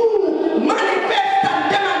you manifest and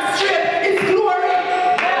demonstrate His glory.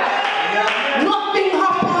 Nothing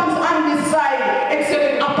happens on this side except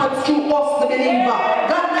it happens through us, the believer.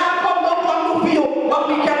 God now come down and do for you what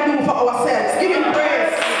we can do for ourselves. Give Him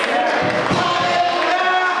praise.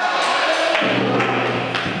 Hallelujah.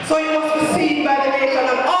 So it must be seen by the nation,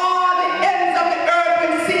 and all the ends of the earth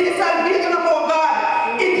will see the salvation of our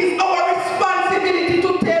God. It is our responsibility to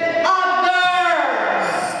tell others,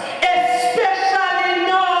 especially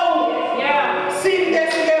now. See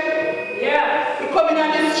this again? We coming on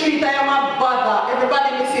the street, I am a bother. Everybody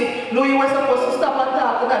may say, no, you were supposed to stop and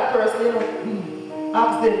talk to that person, you know.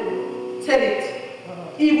 Ask them, tell it.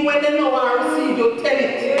 Even when they know and receive, you tell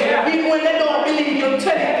it. Even when they don't believe, you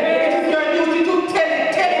tell it. It is your duty to tell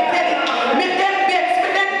it, tell it, tell it. Make them vex,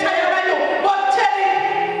 make them tired of you, but tell it.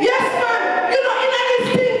 Yes, man, you know, in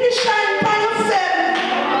anything you shine by yourself,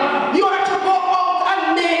 you are to go out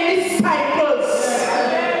and make disciples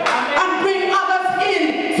and bring others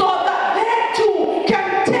in so that they too can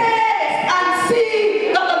taste and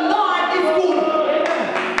see that the Lord is good.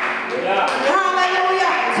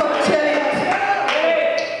 Hallelujah. So tell it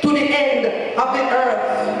to the end of the earth.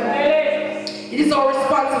 It is our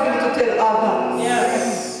responsibility to tell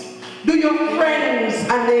others. Do your friends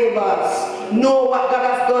and neighbors know what God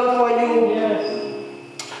has done for you?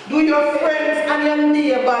 Do your friends and your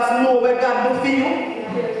neighbors know what God do for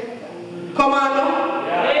you? Come on now.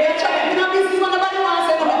 You chat in a business when nobody wants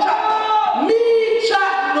to say no, me chat. Me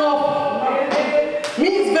chat no. Me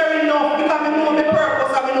is very enough because I know my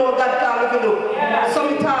purpose and I know what God called me to do. So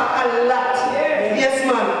me talk a lot. Yes,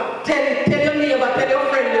 man. Tell it. Tell your neighbor, tell your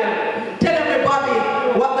friend, tell everybody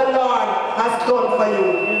what the Lord has done for you.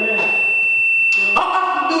 How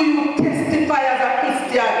often do you testify as a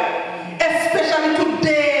Christian? Especially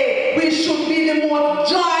today, we should be the most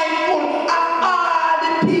joyful of all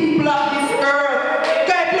the people of this earth.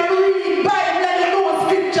 Because if you read Bible and you know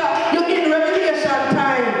scripture, you're in Revelation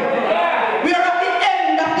time. We are at the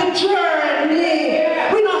end of the journey.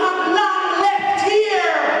 We don't have long left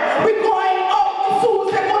here. We're going out. We soon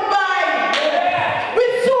say goodbye. We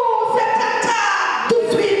soon say ta-ta to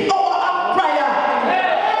sweet hour of prayer.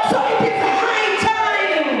 So it is high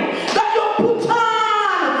time that you put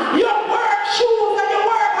on your work shoes and your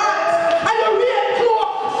work hats and your real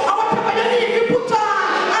clothes and whatever you need to put on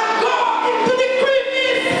and go into the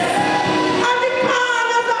crevice and the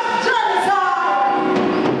corners of Jerusalem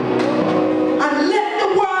and let the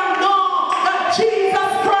world know that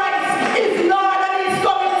Jesus Christ is Lord and He's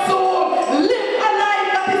coming soon. Live a life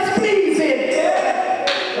that is pleasing.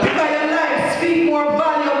 Because your life speaks more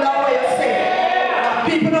volume than what you say.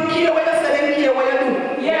 People don't care what you say, they care what you do.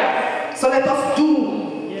 So let us do.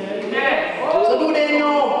 So do they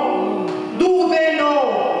know? Do they know?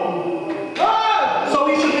 So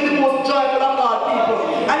we should be the most joyful of all people.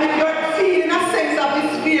 And if you're feeling a sense of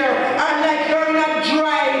despair and like you're in a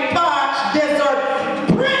dry, parched desert,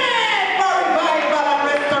 pray for revival and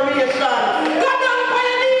restoration. Go down on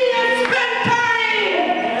your knees and spend time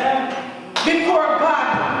before God.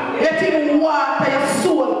 Let Him water your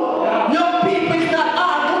soul. Young people, it's not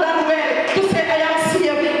all good and well to say I am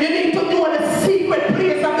saved. You need to know the secret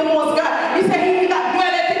place of the Most God. He said, he that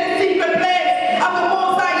dwelleth in the secret place of the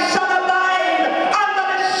Most High shall abide under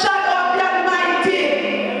the shadow of the Almighty.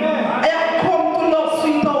 I have come to love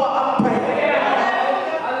sweet hour of prayer.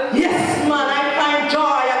 Yes, man, I find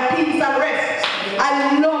joy and peace and rest.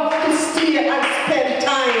 I love to stay and spend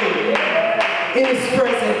time in His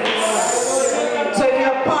presence. So if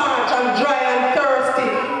you're parched and dry and thirsty,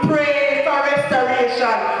 pray for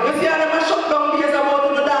restoration. You see how them shut down days about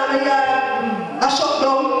to go down the yard?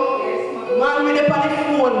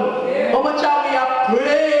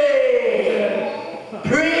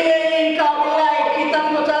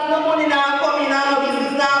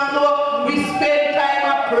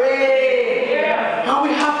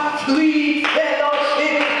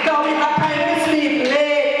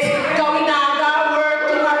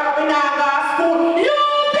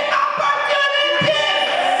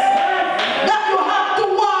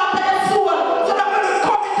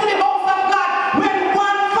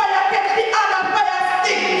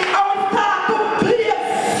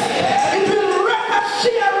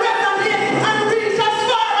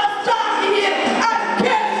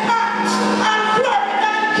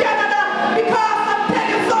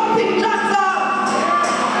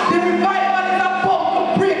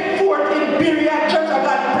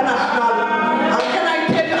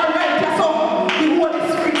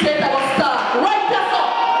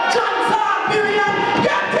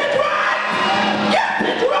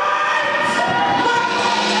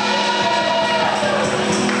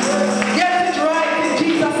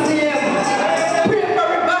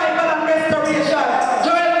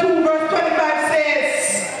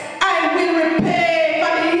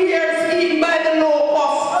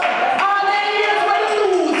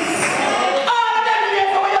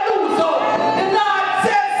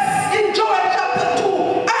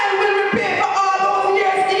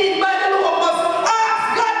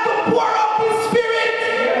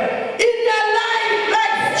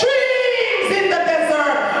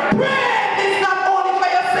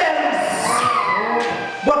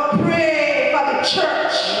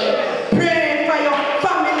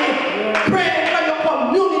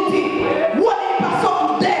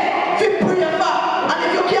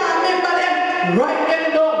 write them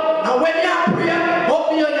down. And when you pray,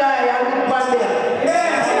 open your eye and look back there.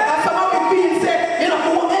 And some of you feel say, you know,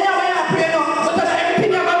 when you pray now, but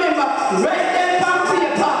everything you remember, write them on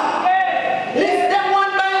paper. List them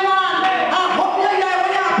one by one. And open your eye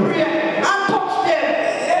when you pray and touch them.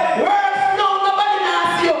 Words now, nobody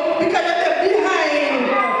knows you because you're left behind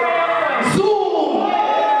Zoom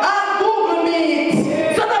and Google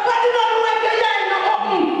Meet. So nobody knows when your eye not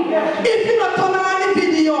open. If you not turn on the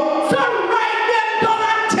video, so write them down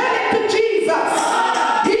and tell it to Jesus.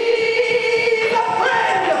 He's a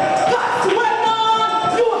friend. That's well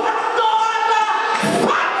known. You have no other.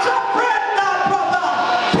 Such a friend, now, brother.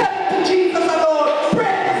 Tell it to Jesus alone.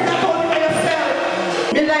 Pray this not only for yourself.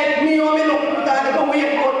 Me like me or me look down the way you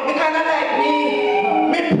go. Me kind of like me.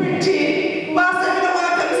 Me pretty. Pastor, you know what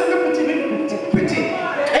I tell you? Me pretty. Me pretty.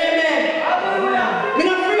 Amen. Me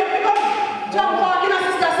not free of become jump on in a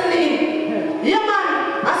sister Celine. Yeah, man.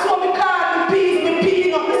 That's what we call me peas, me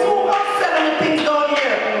peanut. This is what I'm selling the things down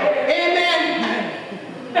here. Amen.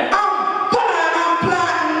 I'm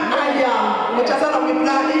planting, I am. Which I said, me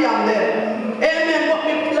plant the yam there. Amen. But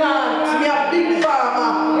me plant, me a big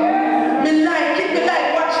farmer. Me like it, me like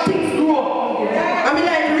watch things grow. I me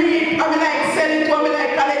like read, I me like sell it, I me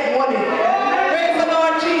like collect money. Praise the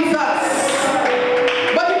Lord Jesus.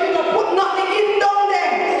 But if you don't put nothing in down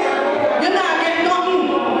there, you're not getting nothing.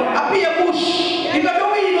 I pay a bush. If you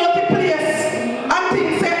weed out the place and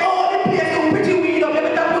things say, oh, the place is pretty weed up, you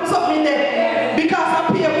better put something in there. Because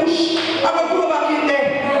I pay a bush, I will grow back in there.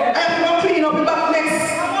 And we will clean up the back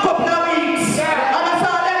next couple of weeks. And that's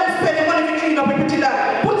how they will spend the money to clean up the pretty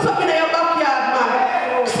land. Put something in your backyard,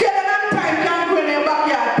 man. Skeleton time can't grow in your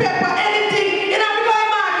backyard. Pepper, anything. You know, we go to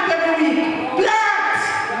market every week. Plant.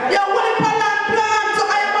 You want to plant, so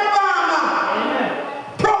I am a farmer.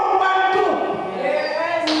 Proud one too.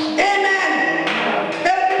 Amen.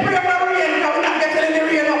 Help me pray for rain, because we're not getting any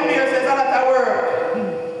rain up here, so there's a lot of work.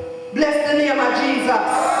 Bless the name of Jesus.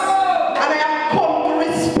 And I have come to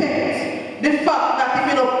respect the fact that if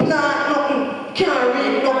you don't plant nothing, can't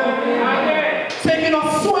read nothing. So if you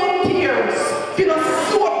don't sow in tears, if you don't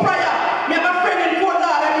sow prayer, me have a friend in Hall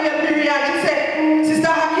Berean, she said, Sister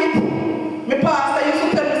Hackett, my pastor used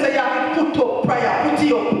to tell me, say, you have to put up prayer, put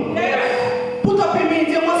it up. Put up it means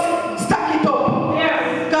you must stack it up.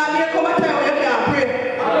 Because there come a time when you can't pray.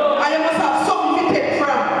 And you must have something to take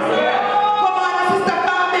from. Come on, Sister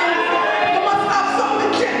Carmen. You must have something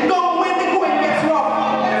to check down when the going gets rough.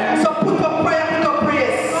 So put up prayer, put up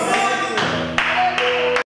praise.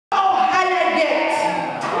 How high I get,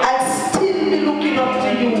 I'll still be looking up to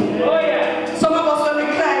you. Some of us, when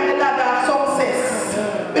we climb the ladder of success,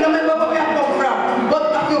 we don't remember where we have come from. But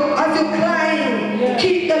as you climb,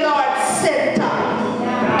 keep the Lord center.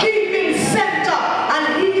 Keep him center. And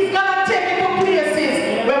he's going to take you to places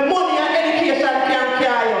where money and education can't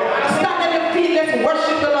carry you. Stand on your feet, let's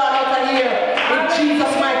worship the Lord out of here. In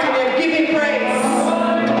Jesus' mighty name, give him praise.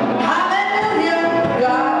 Hallelujah.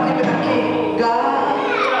 God, give it a king. God.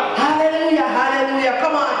 Hallelujah, hallelujah.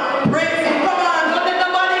 Come on, praise him. Come on, don't let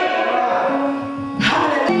nobody.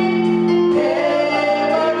 Hallelujah.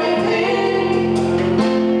 Everything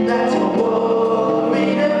that you're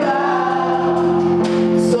worried about.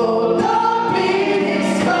 So don't be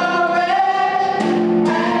discouraged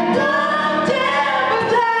and don't tear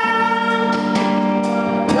down.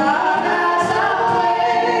 God has a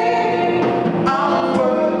way of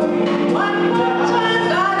working. One more time,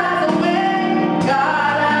 God has a way.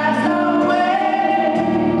 God has a way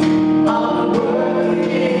of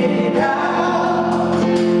working it out.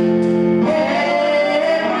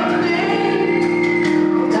 Everything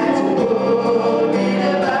that you're worried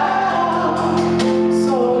about.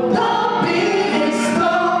 So don't be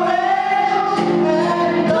discouraged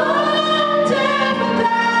and don't tear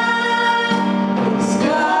down. 'Cause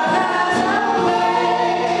God has a way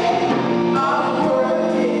of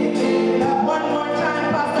working it out. One more time,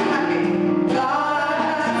 Pastor Hackett. God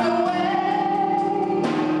has a way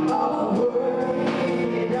of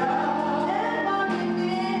working it out.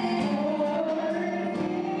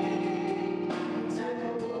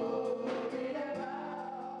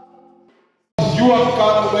 You have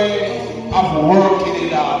got a way of working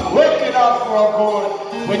it out. Work it out for our God.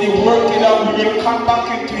 When you work it out, we will come back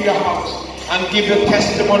into your house and give the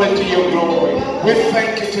testimony to your glory. We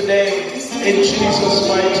thank you today in Jesus'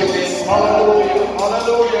 mighty name. Hallelujah.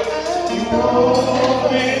 Hallelujah. You know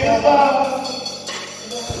me about.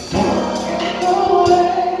 Hallelujah.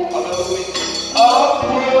 Of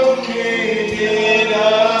working it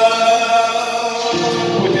out.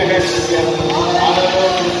 Put your hands together.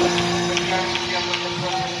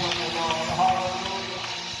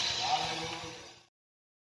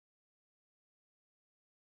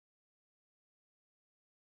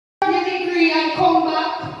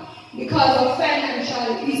 because of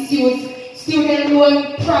financial issues, student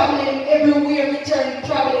loan problem, everywhere return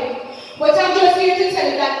problem. But I'm just here to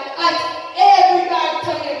tell you that at every dark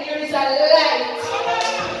tunnel there is a light.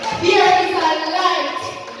 There is a light.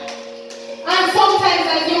 And sometimes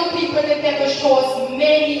as young people the devil shows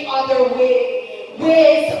many other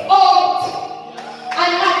ways out.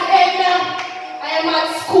 And at end I am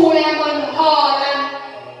at school, I am on hall, and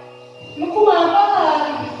look at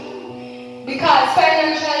hall. Because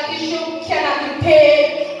financial issue cannot be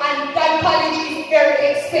paid and that college is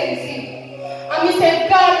very expensive. And we said,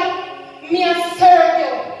 God, me a serve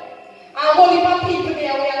you. And only my people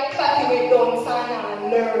there we are clapping with dance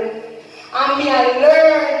and learn. And me a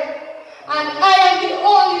learn. And I am the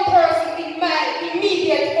only person in my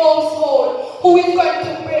immediate household who is going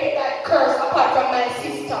to break that curse apart from my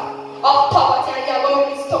sister of poverty, and you're going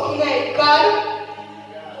to be stuck in it, God.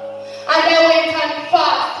 And I went on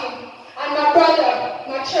fasting. And my brother,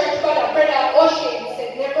 my church brother Oshin,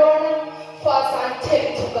 said, never fast and tell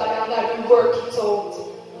it to God, and God will work it out.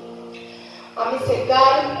 And he said,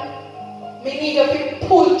 God, me need you to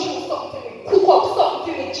pull through something, cook up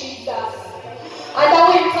something with Jesus. And I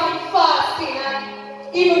went on fasting,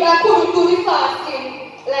 and even I couldn't do the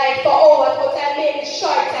fasting like for hours, but I made it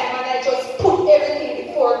short time, and I just put everything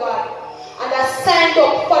before God. And I signed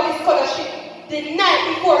up for the scholarship the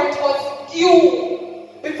night before it was due,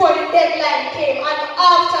 before the deadline came. And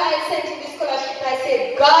after I sent in the scholarship, I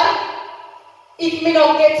said, God, if me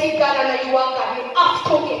don't get it, God, and you want God, me have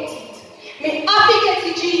to get it. Me have to get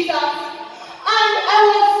it, Jesus. And I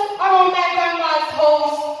was around my grandma's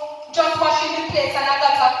house, just washing the place, and I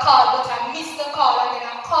got a call, but I missed the call, and then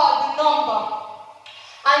I called the number.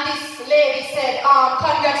 And this lady said,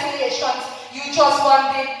 congratulations, you just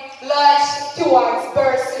won the Lodge Stewards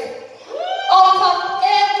bursary. Out of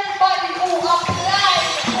everybody who applied,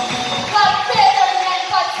 God favored me and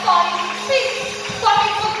God saw it fit for me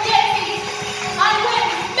to get it. And when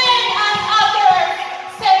men and others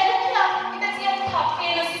said, look here, it is your top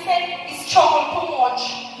failure, she said, it's struggled too much.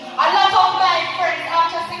 A lot of my friends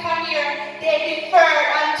after second year, they deferred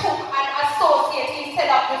and took an associate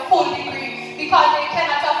instead of the full degree because they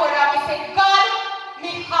cannot afford it. I said, God,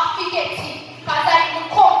 me have to get it because I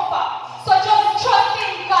am comfort. So just trust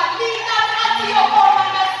in God. Leave not unto your own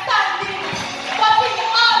understanding, but in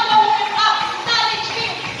all your ways acknowledge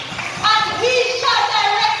Him, and He shall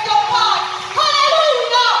direct your path.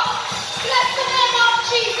 Hallelujah! Bless the name of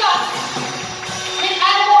Jesus. And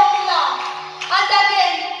I walked along, and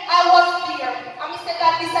again I was there. And I said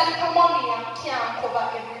that this little money can't cover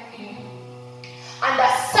everything. And I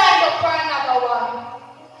signed up for another one.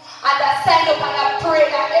 And I signed up and I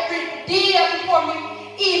prayed that every day before me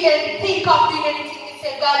even think of doing anything. He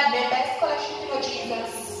said, God, remember